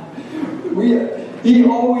 He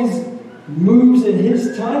always moves in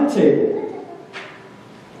his timetable.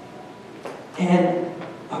 And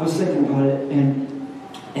I was thinking about it, and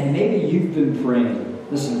maybe you've been praying.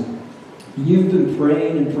 Listen, you've been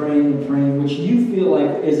praying and praying and praying, which you feel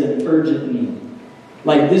like is an urgent need.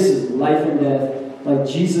 Like this is life and death. Like,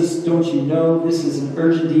 Jesus, don't you know this is an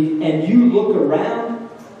urgent need? And you look around,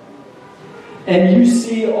 and you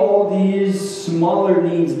see all these smaller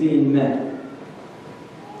needs being met.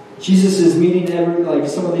 Jesus is meeting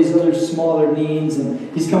some of these other smaller needs, and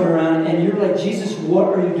he's coming around, and you're like, Jesus,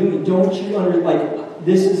 what are you doing? Don't you understand?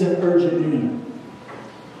 This is an urgent need.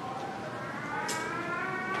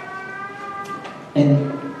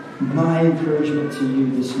 And my encouragement to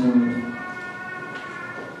you this morning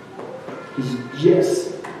is,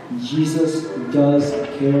 yes, Jesus does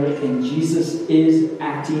care, and Jesus is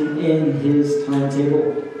acting in his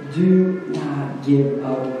timetable. Do not give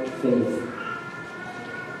up faith.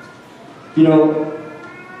 You know,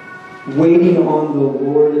 waiting on the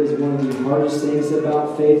Lord is one of the hardest things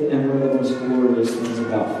about faith and one of the most glorious things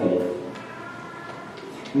about faith.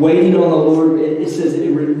 Waiting on the Lord, it says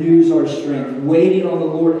it renews our strength. Waiting on the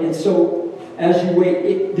Lord. And so, as you wait,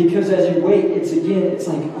 it's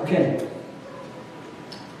like, okay,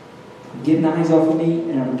 I'm getting eyes off of me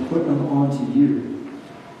and I'm putting them onto you.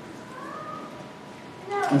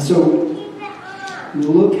 And so,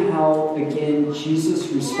 look how, again, Jesus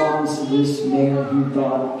responds to this man who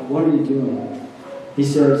thought, what are you doing? He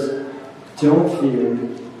says, don't fear,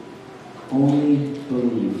 only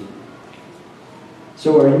believe.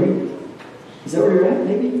 So is that where you're at,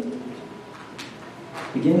 maybe?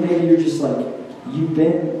 Again, maybe you're just like, you've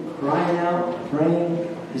been crying out, praying,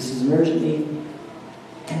 this is an urgent need,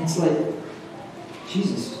 and it's like,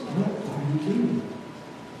 Jesus, what are you doing?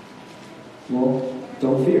 Well,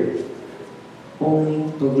 don't fear. Only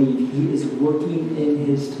believe. He is working in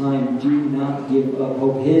his time. Do not give up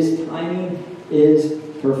hope. His timing is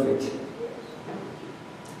perfect.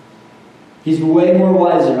 He's way more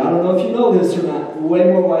wiser. I don't know if you know this or not. Way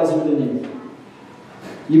more wiser than you.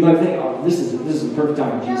 You might think, oh, this is the perfect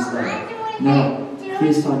time. Jesus died. No,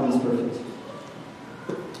 his timing is perfect.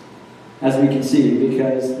 As we can see,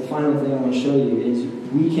 because the final thing I want to show you is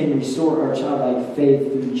we can restore our childlike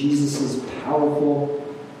faith through Jesus' powerful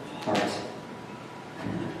heart.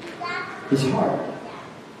 His heart.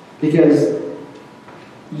 Because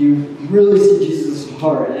you really see Jesus'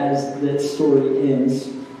 heart as that story ends.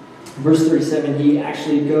 Verse 37, he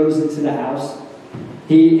actually goes into the house.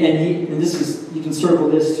 And this is, you can circle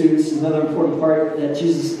this too, this is another important part that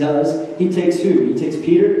Jesus does. He takes who? He takes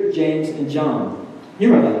Peter, James, and John.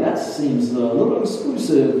 You're like, that seems a little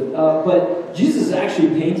exclusive. But Jesus is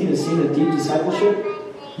actually painting a scene of deep discipleship.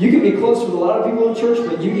 You can be close with a lot of people in church,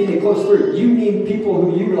 but you need a close third. You need people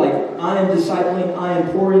who you're like, I am discipling, I am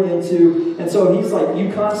pouring into. And so he's like,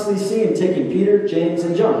 you constantly see him taking Peter, James,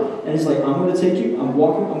 and John. And he's like, I'm going to take you, I'm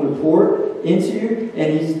going to pour into you.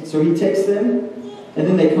 And so he takes them, and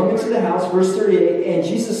then they come into the house, verse 38, and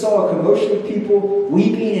Jesus saw a commotion of people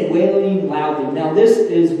weeping and wailing loudly. Now this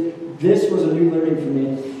was a new learning for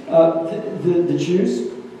me. The Jews,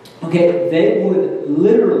 okay, they would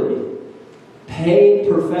literally pay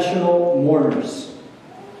professional mourners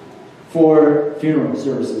for funeral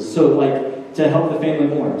services. So, like, to help the family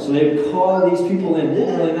mourn. So they would call these people in,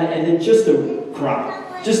 and then just to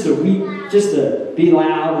cry. just to weep, just to be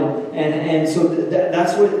loud. And so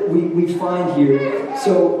that's what we find here.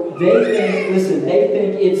 So they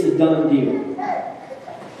think it's a done deal.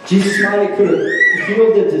 Jesus might could have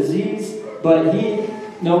healed the disease, but he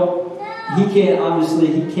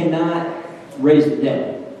cannot raise the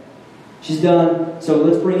dead. She's done, so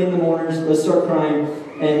let's bring in the mourners, let's start crying.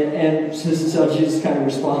 And this is how Jesus kind of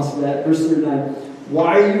responds to that. Verse 39,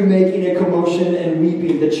 why are you making a commotion and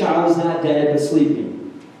weeping? The child is not dead, but sleeping.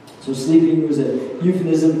 So sleeping was a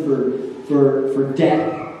euphemism for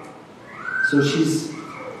death. So she's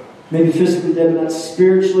maybe physically dead, but not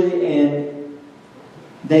spiritually. And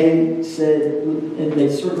they said, and they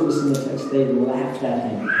circled this in the text, they laughed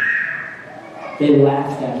at him. They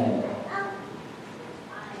laughed at him.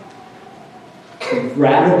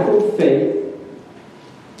 Radical faith.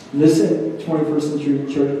 Listen, 21st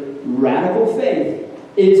century church. Radical faith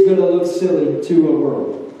is going to look silly to a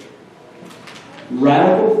world.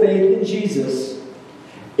 Radical faith in Jesus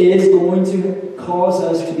is going to cause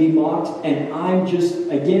us to be mocked. And I'm just,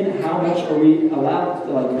 again, how much are we allowed,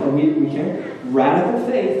 we can? Radical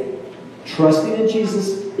faith, trusting in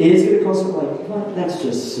Jesus, is going to cause us, what? That's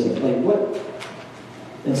just silly. What?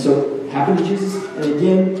 And so, happened to Jesus. And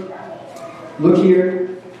again, look here.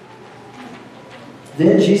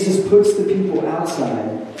 Then Jesus puts the people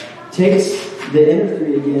outside, takes the inner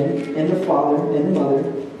three again, and the father and the mother.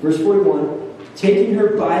 Verse 41, taking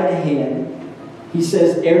her by the hand, he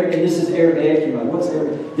says, and this is Aramaic. What's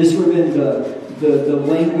Aramaic? This would have been the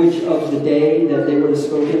language of the day that they would have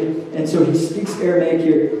spoken. And so he speaks Aramaic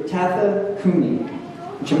here, Tatha Kumi,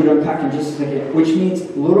 which I'm going to unpack in just a second, which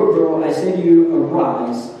means, little girl, I say to you,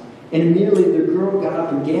 arise. And immediately the girl got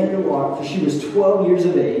up and began to walk, for she was 12 years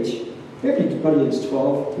of age. Everybody is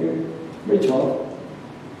 12 here. Everybody 12?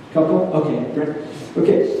 Couple? Okay, great.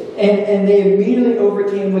 Okay. And they immediately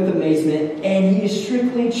overcame with amazement, and he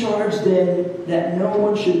strictly charged them that no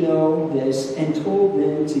one should know this, and told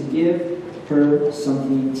them to give her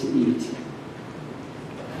something to eat.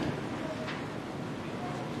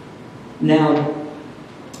 Now,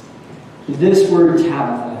 this word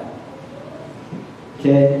Tabitha,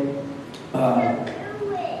 okay,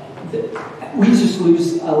 we just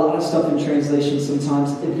lose a lot of stuff in translation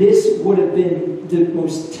sometimes. This would have been the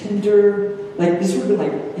most tender, this would have been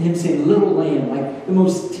like him saying little lamb, like the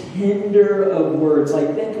most tender of words.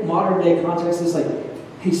 Think modern day context is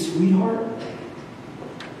hey, sweetheart.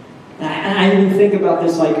 And I even think about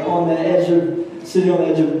this sitting on the edge of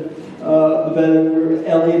the bed where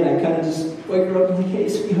Ellie and I kind of just wake her up and hey,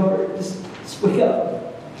 sweetheart, just wake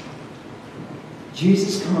up.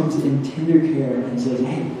 Jesus comes in tender care and says,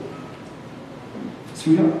 hey,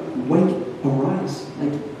 sweetheart, wake, arise,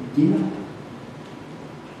 get up.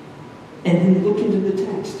 And then look into the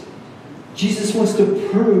text. Jesus wants to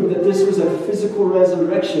prove that this was a physical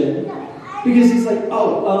resurrection because he's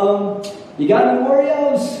you got any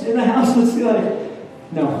Oreos in the house? Let's see.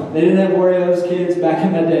 No, they didn't have Oreos, kids, back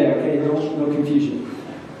in that day, okay? No confusion.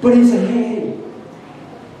 But he's hey,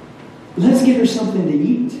 let's give her something to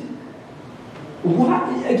eat.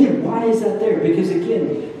 Why is that there? Because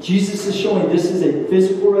again, Jesus is showing this is a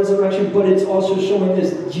physical resurrection, but it's also showing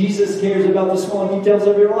this. Jesus cares about the small details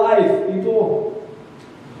of your life, people.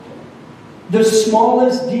 The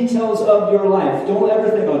smallest details of your life. Don't ever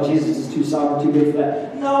think, Jesus is too sovereign, too big for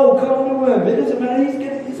that. No, come to him. It doesn't matter.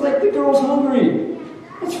 He's like, the girl's hungry.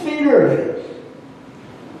 Let's feed her.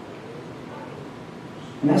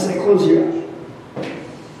 And as I close here,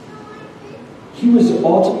 he was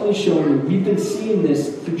ultimately showing, we've been seeing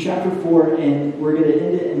this through chapter 4, and we're going to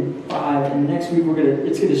end it in 5, and next week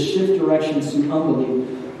it's going to shift directions to unbelief.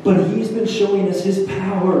 But he's been showing us his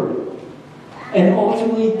power. And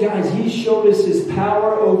ultimately, guys, he showed us his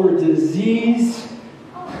power over disease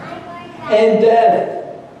and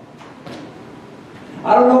death.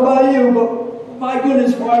 I don't know about you, but my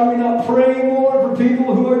goodness, why are we not praying more for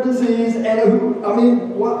people who are diseased and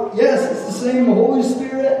yes, it's the same Holy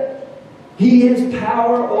Spirit. He has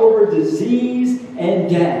power over disease and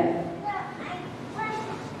death.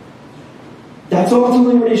 That's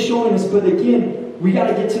ultimately what he's showing us. But again, we got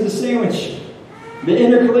to get to the sandwich. The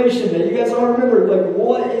intercalation that you guys all remember.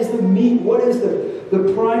 What is the meat? What is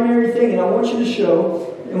the primary thing? And I want you to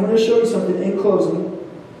show, and I'm going to show you something in closing.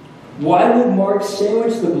 Why would Mark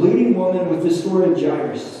sandwich the bleeding woman with the story of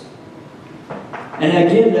Jairus? And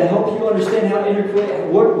again, to help you understand how intercalate,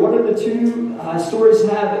 what do the two stories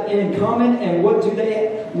have in common, and what do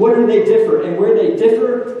they differ? And where they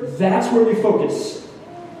differ, that's where we focus.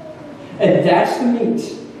 And that's the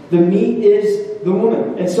meat. The meat is the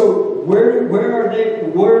woman. And so where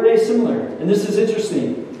are they similar? And this is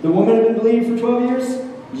interesting. The woman had been bleeding for 12 years.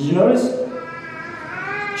 Did you notice?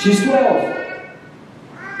 She's 12.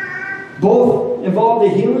 Both involved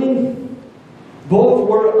in healing. Both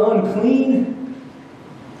were unclean.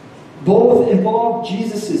 Both involved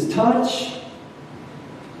Jesus' touch.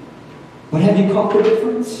 But have you caught the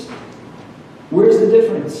difference? Where's the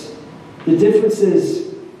difference? The difference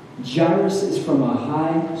is Jairus is from a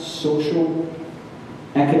high social,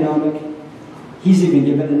 economic. He's even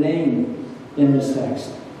given a name in this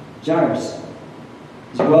text. Jairus.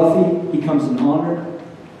 He's wealthy. He comes in honor.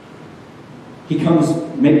 He comes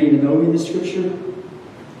maybe even knowing the scripture.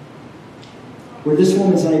 Where this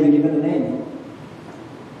woman's not even given a name.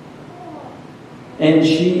 And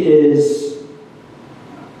she is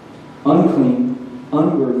unclean,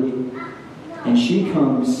 unworthy, and she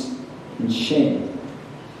comes in shame.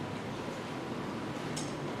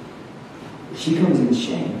 She comes in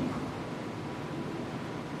shame.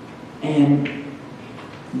 And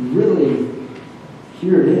really,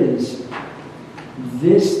 here it is.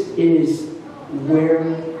 This is where,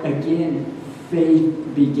 again,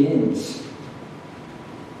 faith begins.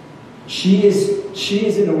 She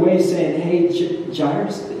is in a way saying, hey,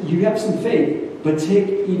 Jairus, you have some faith, but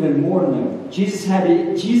take even more than that. Jesus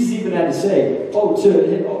even had to say, don't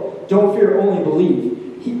fear, only believe.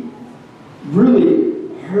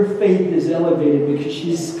 Really, her faith is elevated because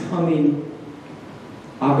she's coming,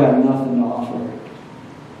 I've got nothing to offer.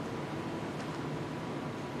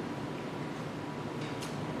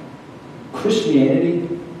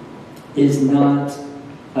 Christianity is not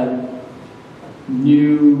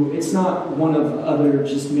it's not one of other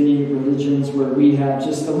just many religions where we have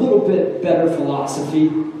just a little bit better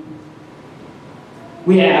philosophy.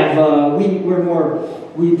 We have,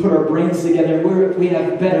 we put our brains together, we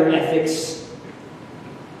have better ethics,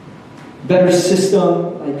 better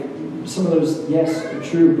system, like some of those, yes, are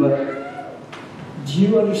true, but do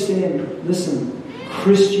you understand, listen,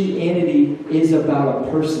 Christianity is about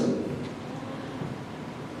a person.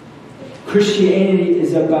 Christianity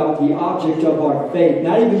is about the object of our faith.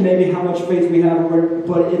 Not even maybe how much faith we have,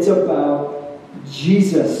 but it's about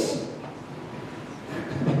Jesus.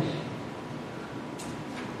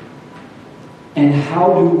 And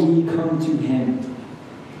how do we come to Him?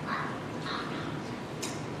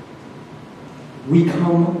 We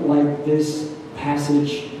come like this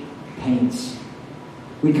passage paints.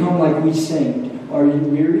 We come like we sing. Are you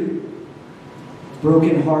weary?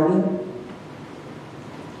 Brokenhearted?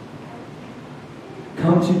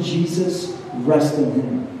 Come to Jesus, rest in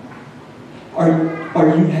Him.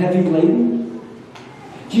 Are you heavy laden?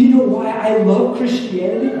 Do you know why I love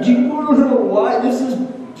Christianity? Do you want to know why this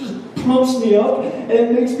just pumps me up and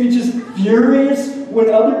it makes me just furious when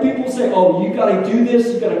other people say, "Oh, you got to do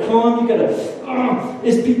this, you got to come, you got to."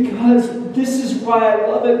 It's because this is why I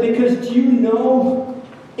love it. Because do you know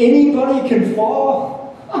anybody can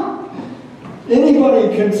fall,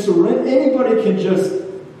 anybody can surrender, anybody can just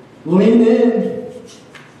lean in.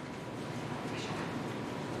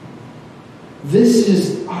 This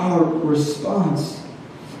is our response.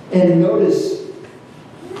 And notice,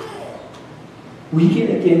 we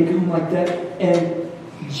can again come like that, and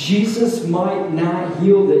Jesus might not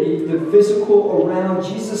heal the physical around.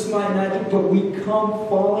 Jesus might not, but we come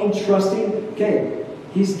falling, trusting, okay,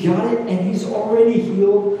 He's got it, and He's already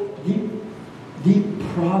healed the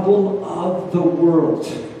problem of the world.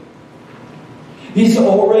 He's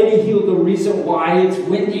already healed the reason why it's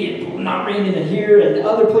windy and not raining here and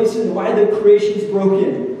other places, and why the creation's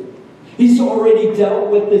broken. He's already dealt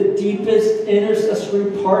with the deepest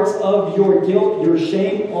intercessory parts of your guilt, your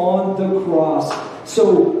shame on the cross.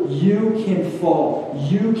 So you can fall.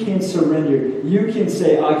 You can surrender. You can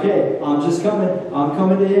say, okay, I'm just coming. I'm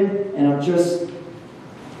coming to Him, and I'm just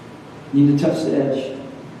need to touch the edge.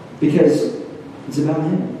 Because it's about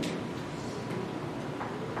Him.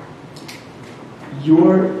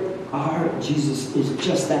 Our Jesus is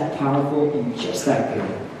just that powerful and just that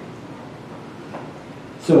good.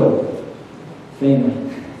 So,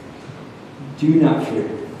 family, do not fear.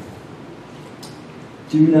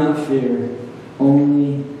 Do not fear,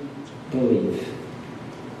 only believe.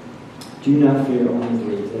 Do not fear, only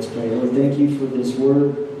believe. Let's pray. Lord, thank You for this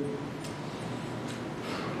word.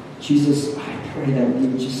 Jesus, I pray that we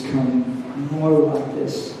would just come more like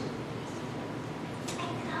this.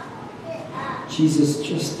 Jesus,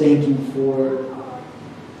 just thank You for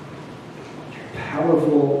Your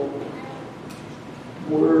powerful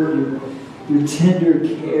word, Your tender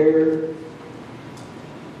care.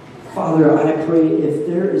 Father, I pray if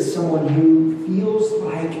there is someone who feels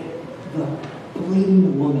like the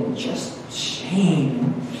bleeding woman, just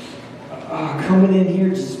shame, coming in here,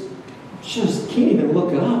 just can't even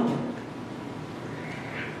look up.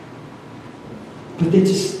 But they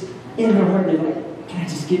just, in their heart, they're like, can I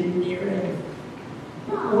just get near him?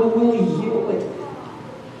 Will he heal? Like,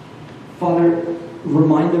 Father,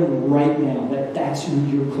 remind them right now that that's who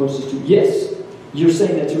you're closest to. Yes, you're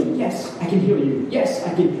saying that to him. Yes, I can heal you. Yes,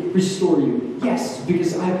 I can restore you. Yes,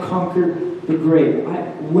 because I've conquered the grave.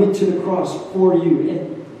 I went to the cross for you.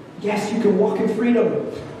 And yes, you can walk in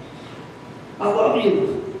freedom. I love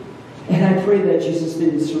you. And I pray that Jesus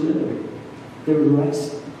didn't surrender. They would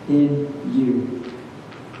rest in you.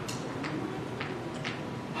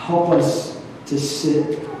 Help us to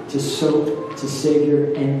sit, to soak, to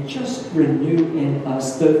Savior, and just renew in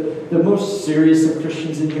us. The most serious of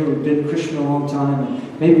Christians in here, we've been Christian a long time,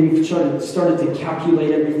 and maybe we've started to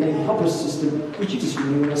calculate everything. Help us just would you just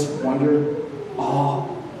renew in us wonder, awe,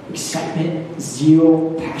 excitement,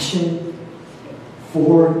 zeal, passion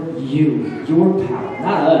for you, your power,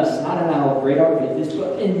 not us, not in how great our faith is,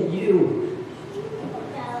 but in you.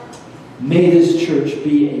 May this church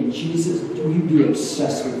be a Jesus. May we be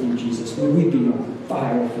obsessed with you, Jesus. May we be on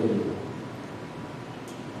fire for you.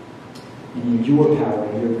 And in your power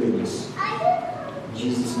and your goodness. In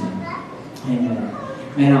Jesus' name. Amen.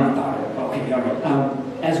 Man, I'm tired. Okay, all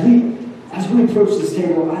right. As we approach this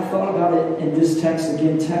table, I thought about it in this text,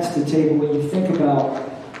 again, text to table, when you think about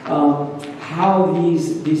how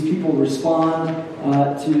these people respond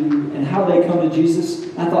to and how they come to Jesus.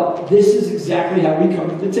 I thought, this is exactly how we come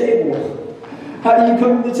to the table. How do you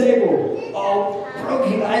come to the table? Oh,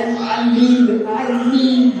 broken. I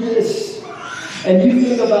need this. And you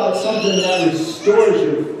think about something that restores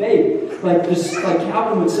your faith. Like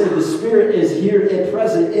Calvin would say, the Spirit is here and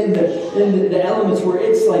present in the elements where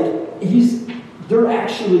it's like they're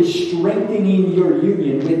actually strengthening your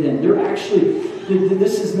union with Him. They're actually.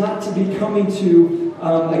 This is not to be coming to,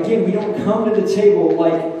 again, we don't come to the table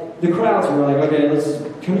like the crowds were like, okay, let's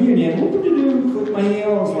communion, click my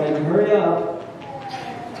heels, like, hurry up.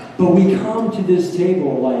 But we come to this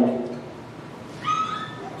table like,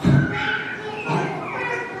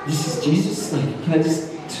 this is Jesus, like, can I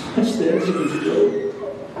just touch the edge of His robe?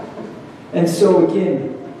 And so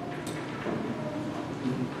again,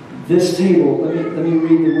 this table, let me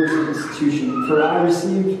read the words of institution. For I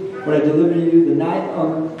received what I delivered to you the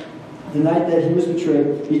night that He was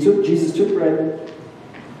betrayed. Jesus took bread,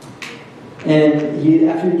 and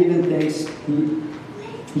after He given thanks,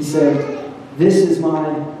 he said, "This is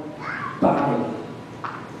my body.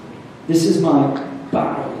 This is my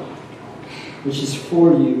body, which is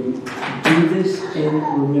for you. Do this in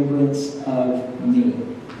remembrance of me."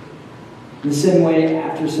 In the same way,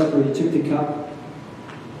 after supper, He took the cup.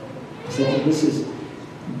 He said,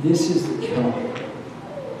 "This is the cup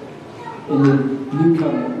in the new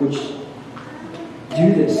covenant, which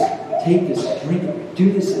do this, take this, drink it,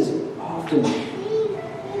 do this as often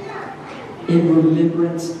in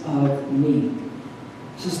remembrance of me."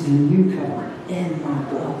 This is the new covenant in my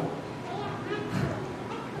blood.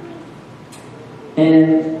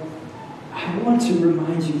 And I want to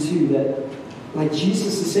remind you too that, like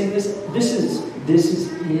Jesus is saying, this is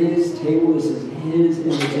His table, this is His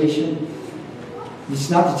invitation. It's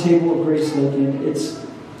not the table of Grace Lincoln,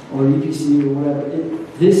 or EPC or whatever.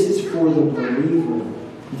 This is for the believer.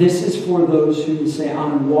 This is for those who say,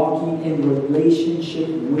 I'm walking in relationship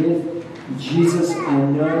with Jesus. I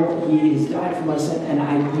know He has died for my sin, and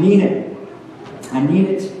I mean it. I need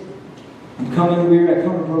it. I'm coming weary, I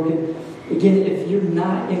come broken. Again, if you've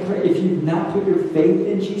not put your faith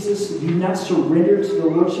in Jesus, if you've not surrendered to the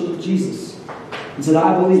Lordship of Jesus, and said,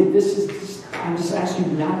 I believe I'm just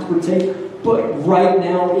asking you not to partake, but right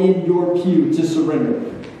now in your pew to surrender.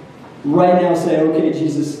 Right now say, okay,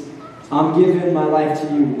 Jesus, I'm giving my life to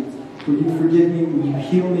you. Will you forgive me? Will you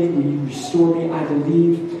heal me? Will you restore me? I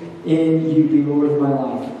believe in you, be Lord of my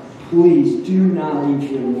life. Please do not leave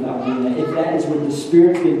here without doing that. If that is what the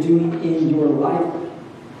Spirit's been doing in your life,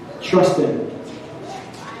 trust Him.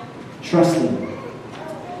 Trust Him.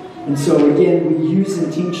 And so again, we use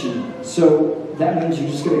intention. So that means you're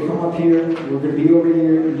just going to come up here, we're going to be over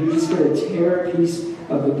here, and you're just going to tear a piece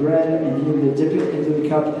of the bread, and you're going to dip it into the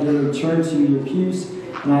cup, and then return to your pews.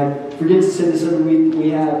 And I forget to say this every week, we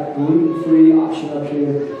have gluten-free option up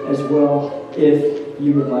here as well, if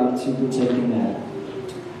you would like to partake in that.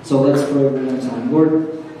 So let's pray one more time.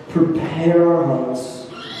 Lord, prepare our hearts.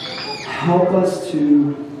 Help us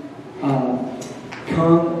to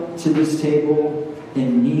come to this table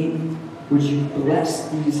in need. Would you bless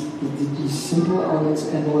these simple elements,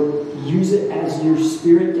 and Lord, use it as your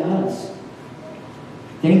Spirit does.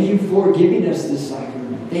 Thank you for giving us this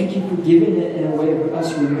sacrament. Thank you for giving it in a way of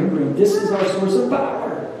us remembering. This is our source of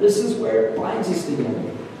power. This is where it binds us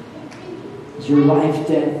together. It's your life,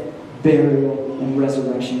 death, burial, and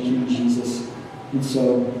resurrection, King Jesus. And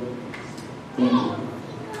so, thank you.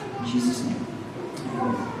 In Jesus' name.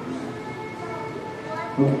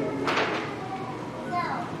 Okay.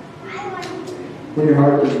 When your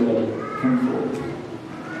heart is ready, come forward.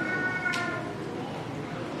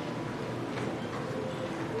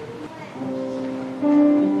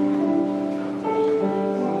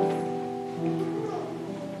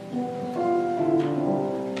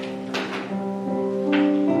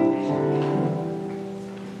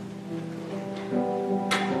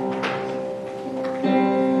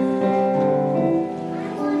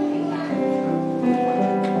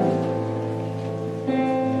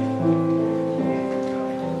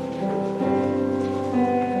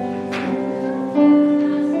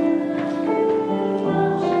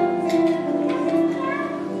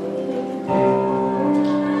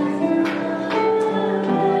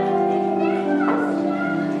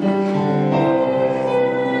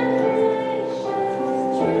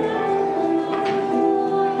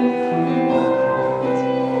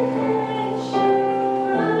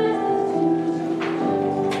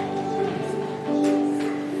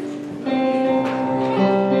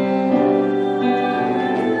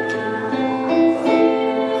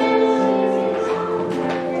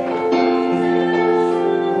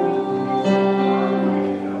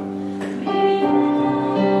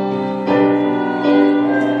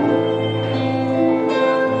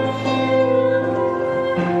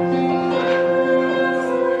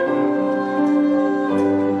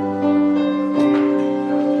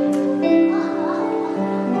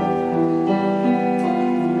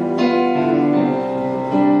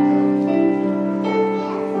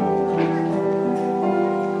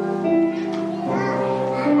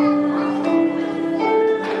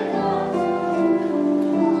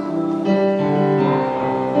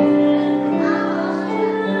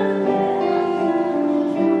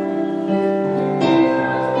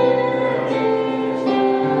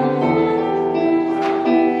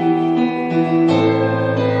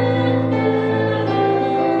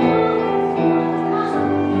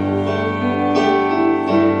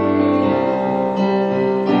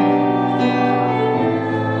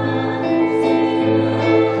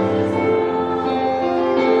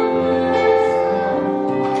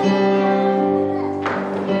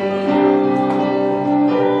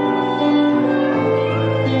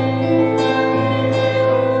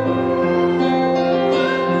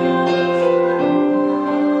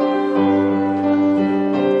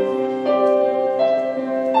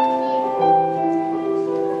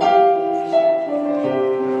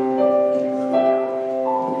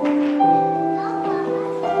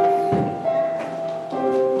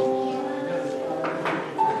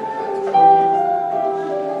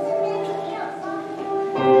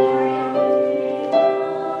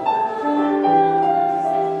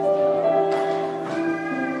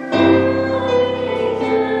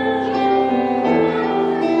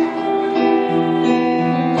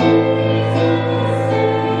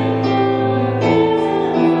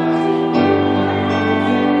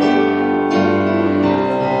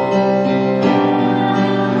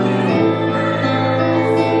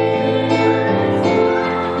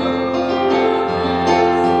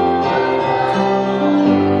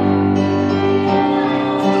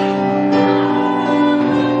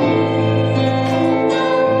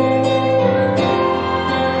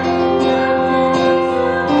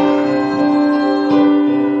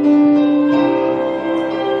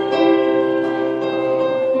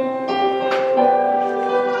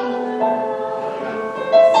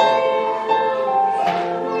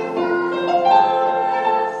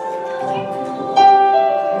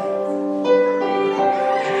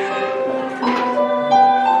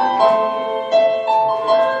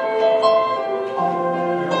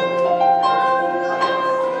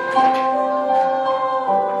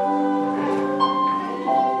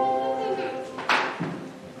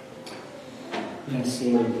 Yes,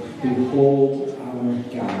 Lord. Behold our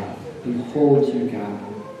God. Behold your God.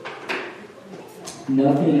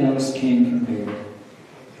 Nothing else can compare.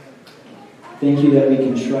 Thank you that we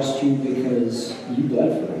can trust you because you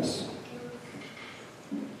bled for us.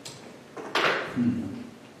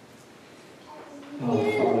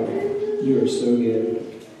 Oh, Father, you are so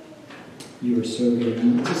good. You are so good.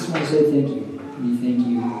 And I just want to say thank you. We thank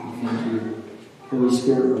you. We thank you. Holy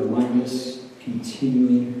Spirit, remind us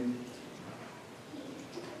continually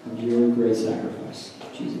of your great sacrifice.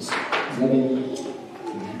 Jesus. Love you.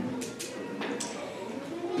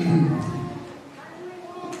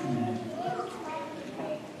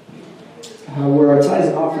 Where our tithes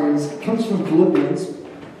and offerings comes from Philippians,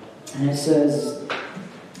 and it says,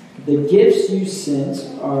 "The gifts you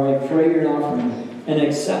sent are a prayer and offering, an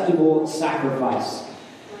acceptable sacrifice."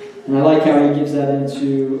 And I like how he gives that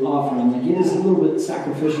into offering. Like, it is a little bit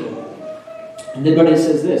sacrificial. And then, but it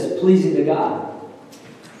says this, pleasing to God.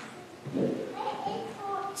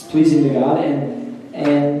 It's pleasing to God,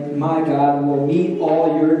 and my God will meet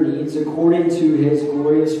all your needs according to his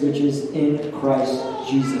glorious riches in Christ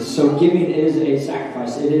Jesus. So giving is a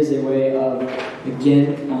sacrifice. It is a way of,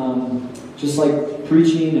 again, just like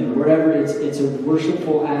preaching and whatever, it's a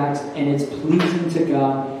worshipful act, and it's pleasing to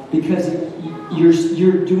God because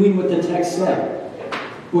you're doing what the text said,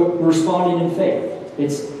 responding in faith.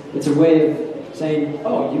 It's a way of saying,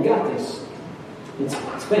 oh, you got this. It's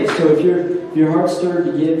faith. So if your heart's stirred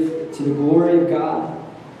to give to the glory of God,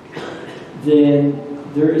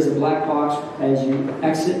 then there is a black box as you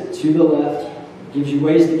exit to the left. It gives you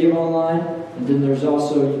ways to give online, and then there's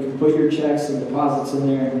also, you can put your checks and deposits in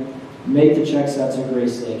there and make the checks out to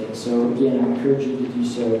Grace Lake. And so again, I encourage you to do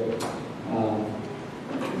so.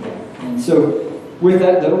 And so with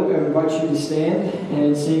that though, I invite you to stand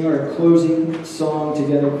and sing our closing song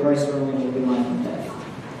together, Christ our only hope in life and death.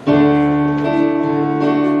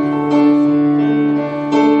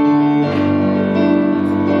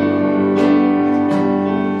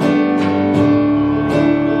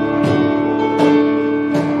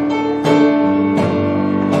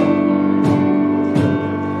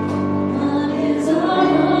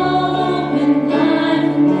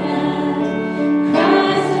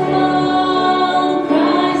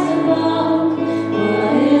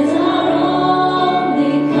 What is our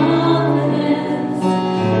only confidence?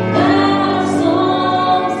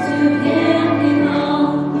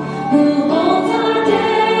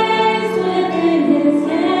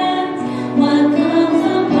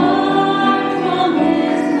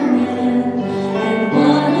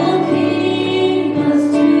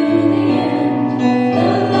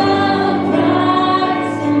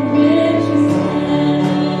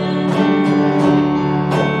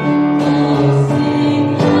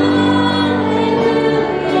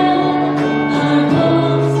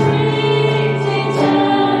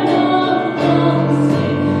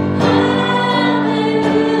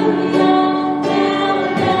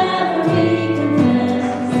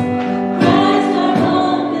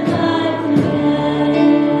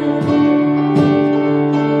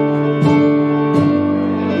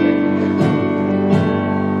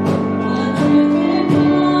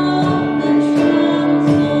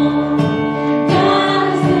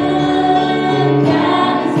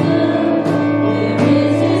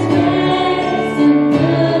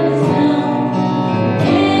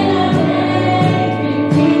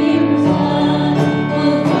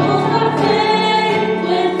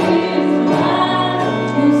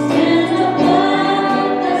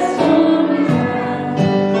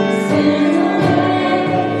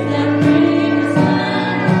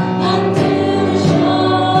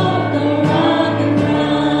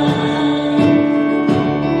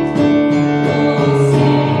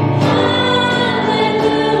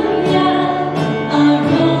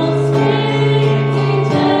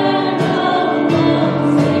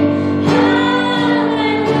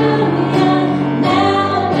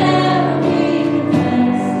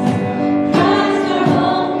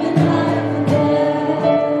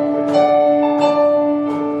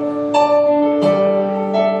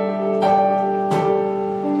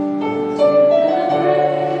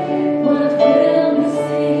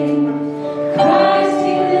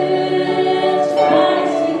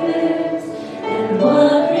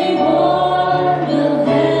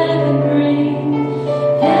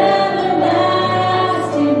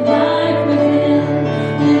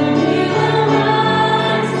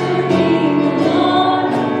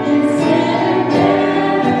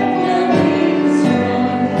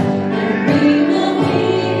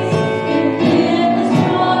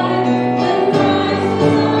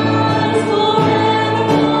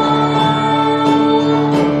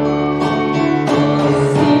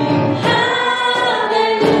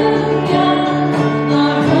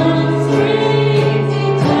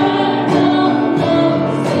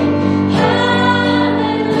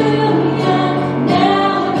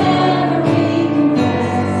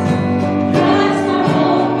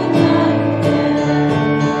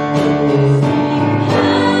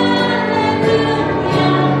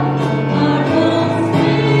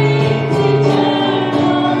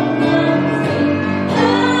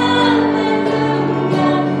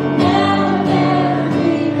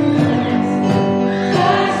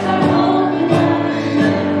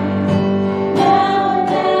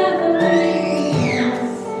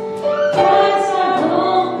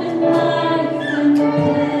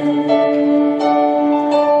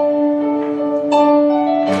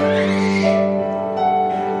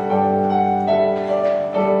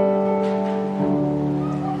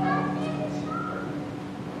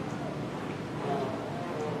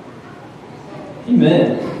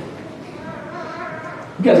 Amen.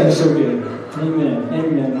 You guys are so good. Amen.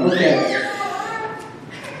 Amen. Okay.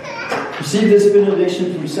 Receive this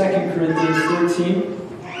benediction from 2 Corinthians 13.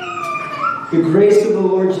 The grace of the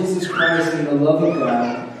Lord Jesus Christ and the love of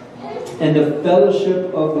God and the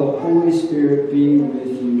fellowship of the Holy Spirit be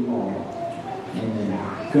with you all.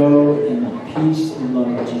 Amen. Go in the peace and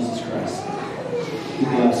love of Jesus Christ. Be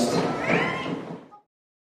blessed.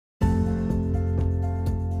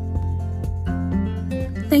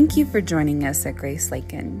 Thank you for joining us at Grace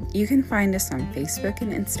Lakin. You can find us on Facebook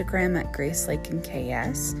and Instagram at Grace Lakin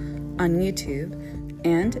KS, on YouTube,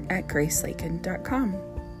 and at gracelakin.com.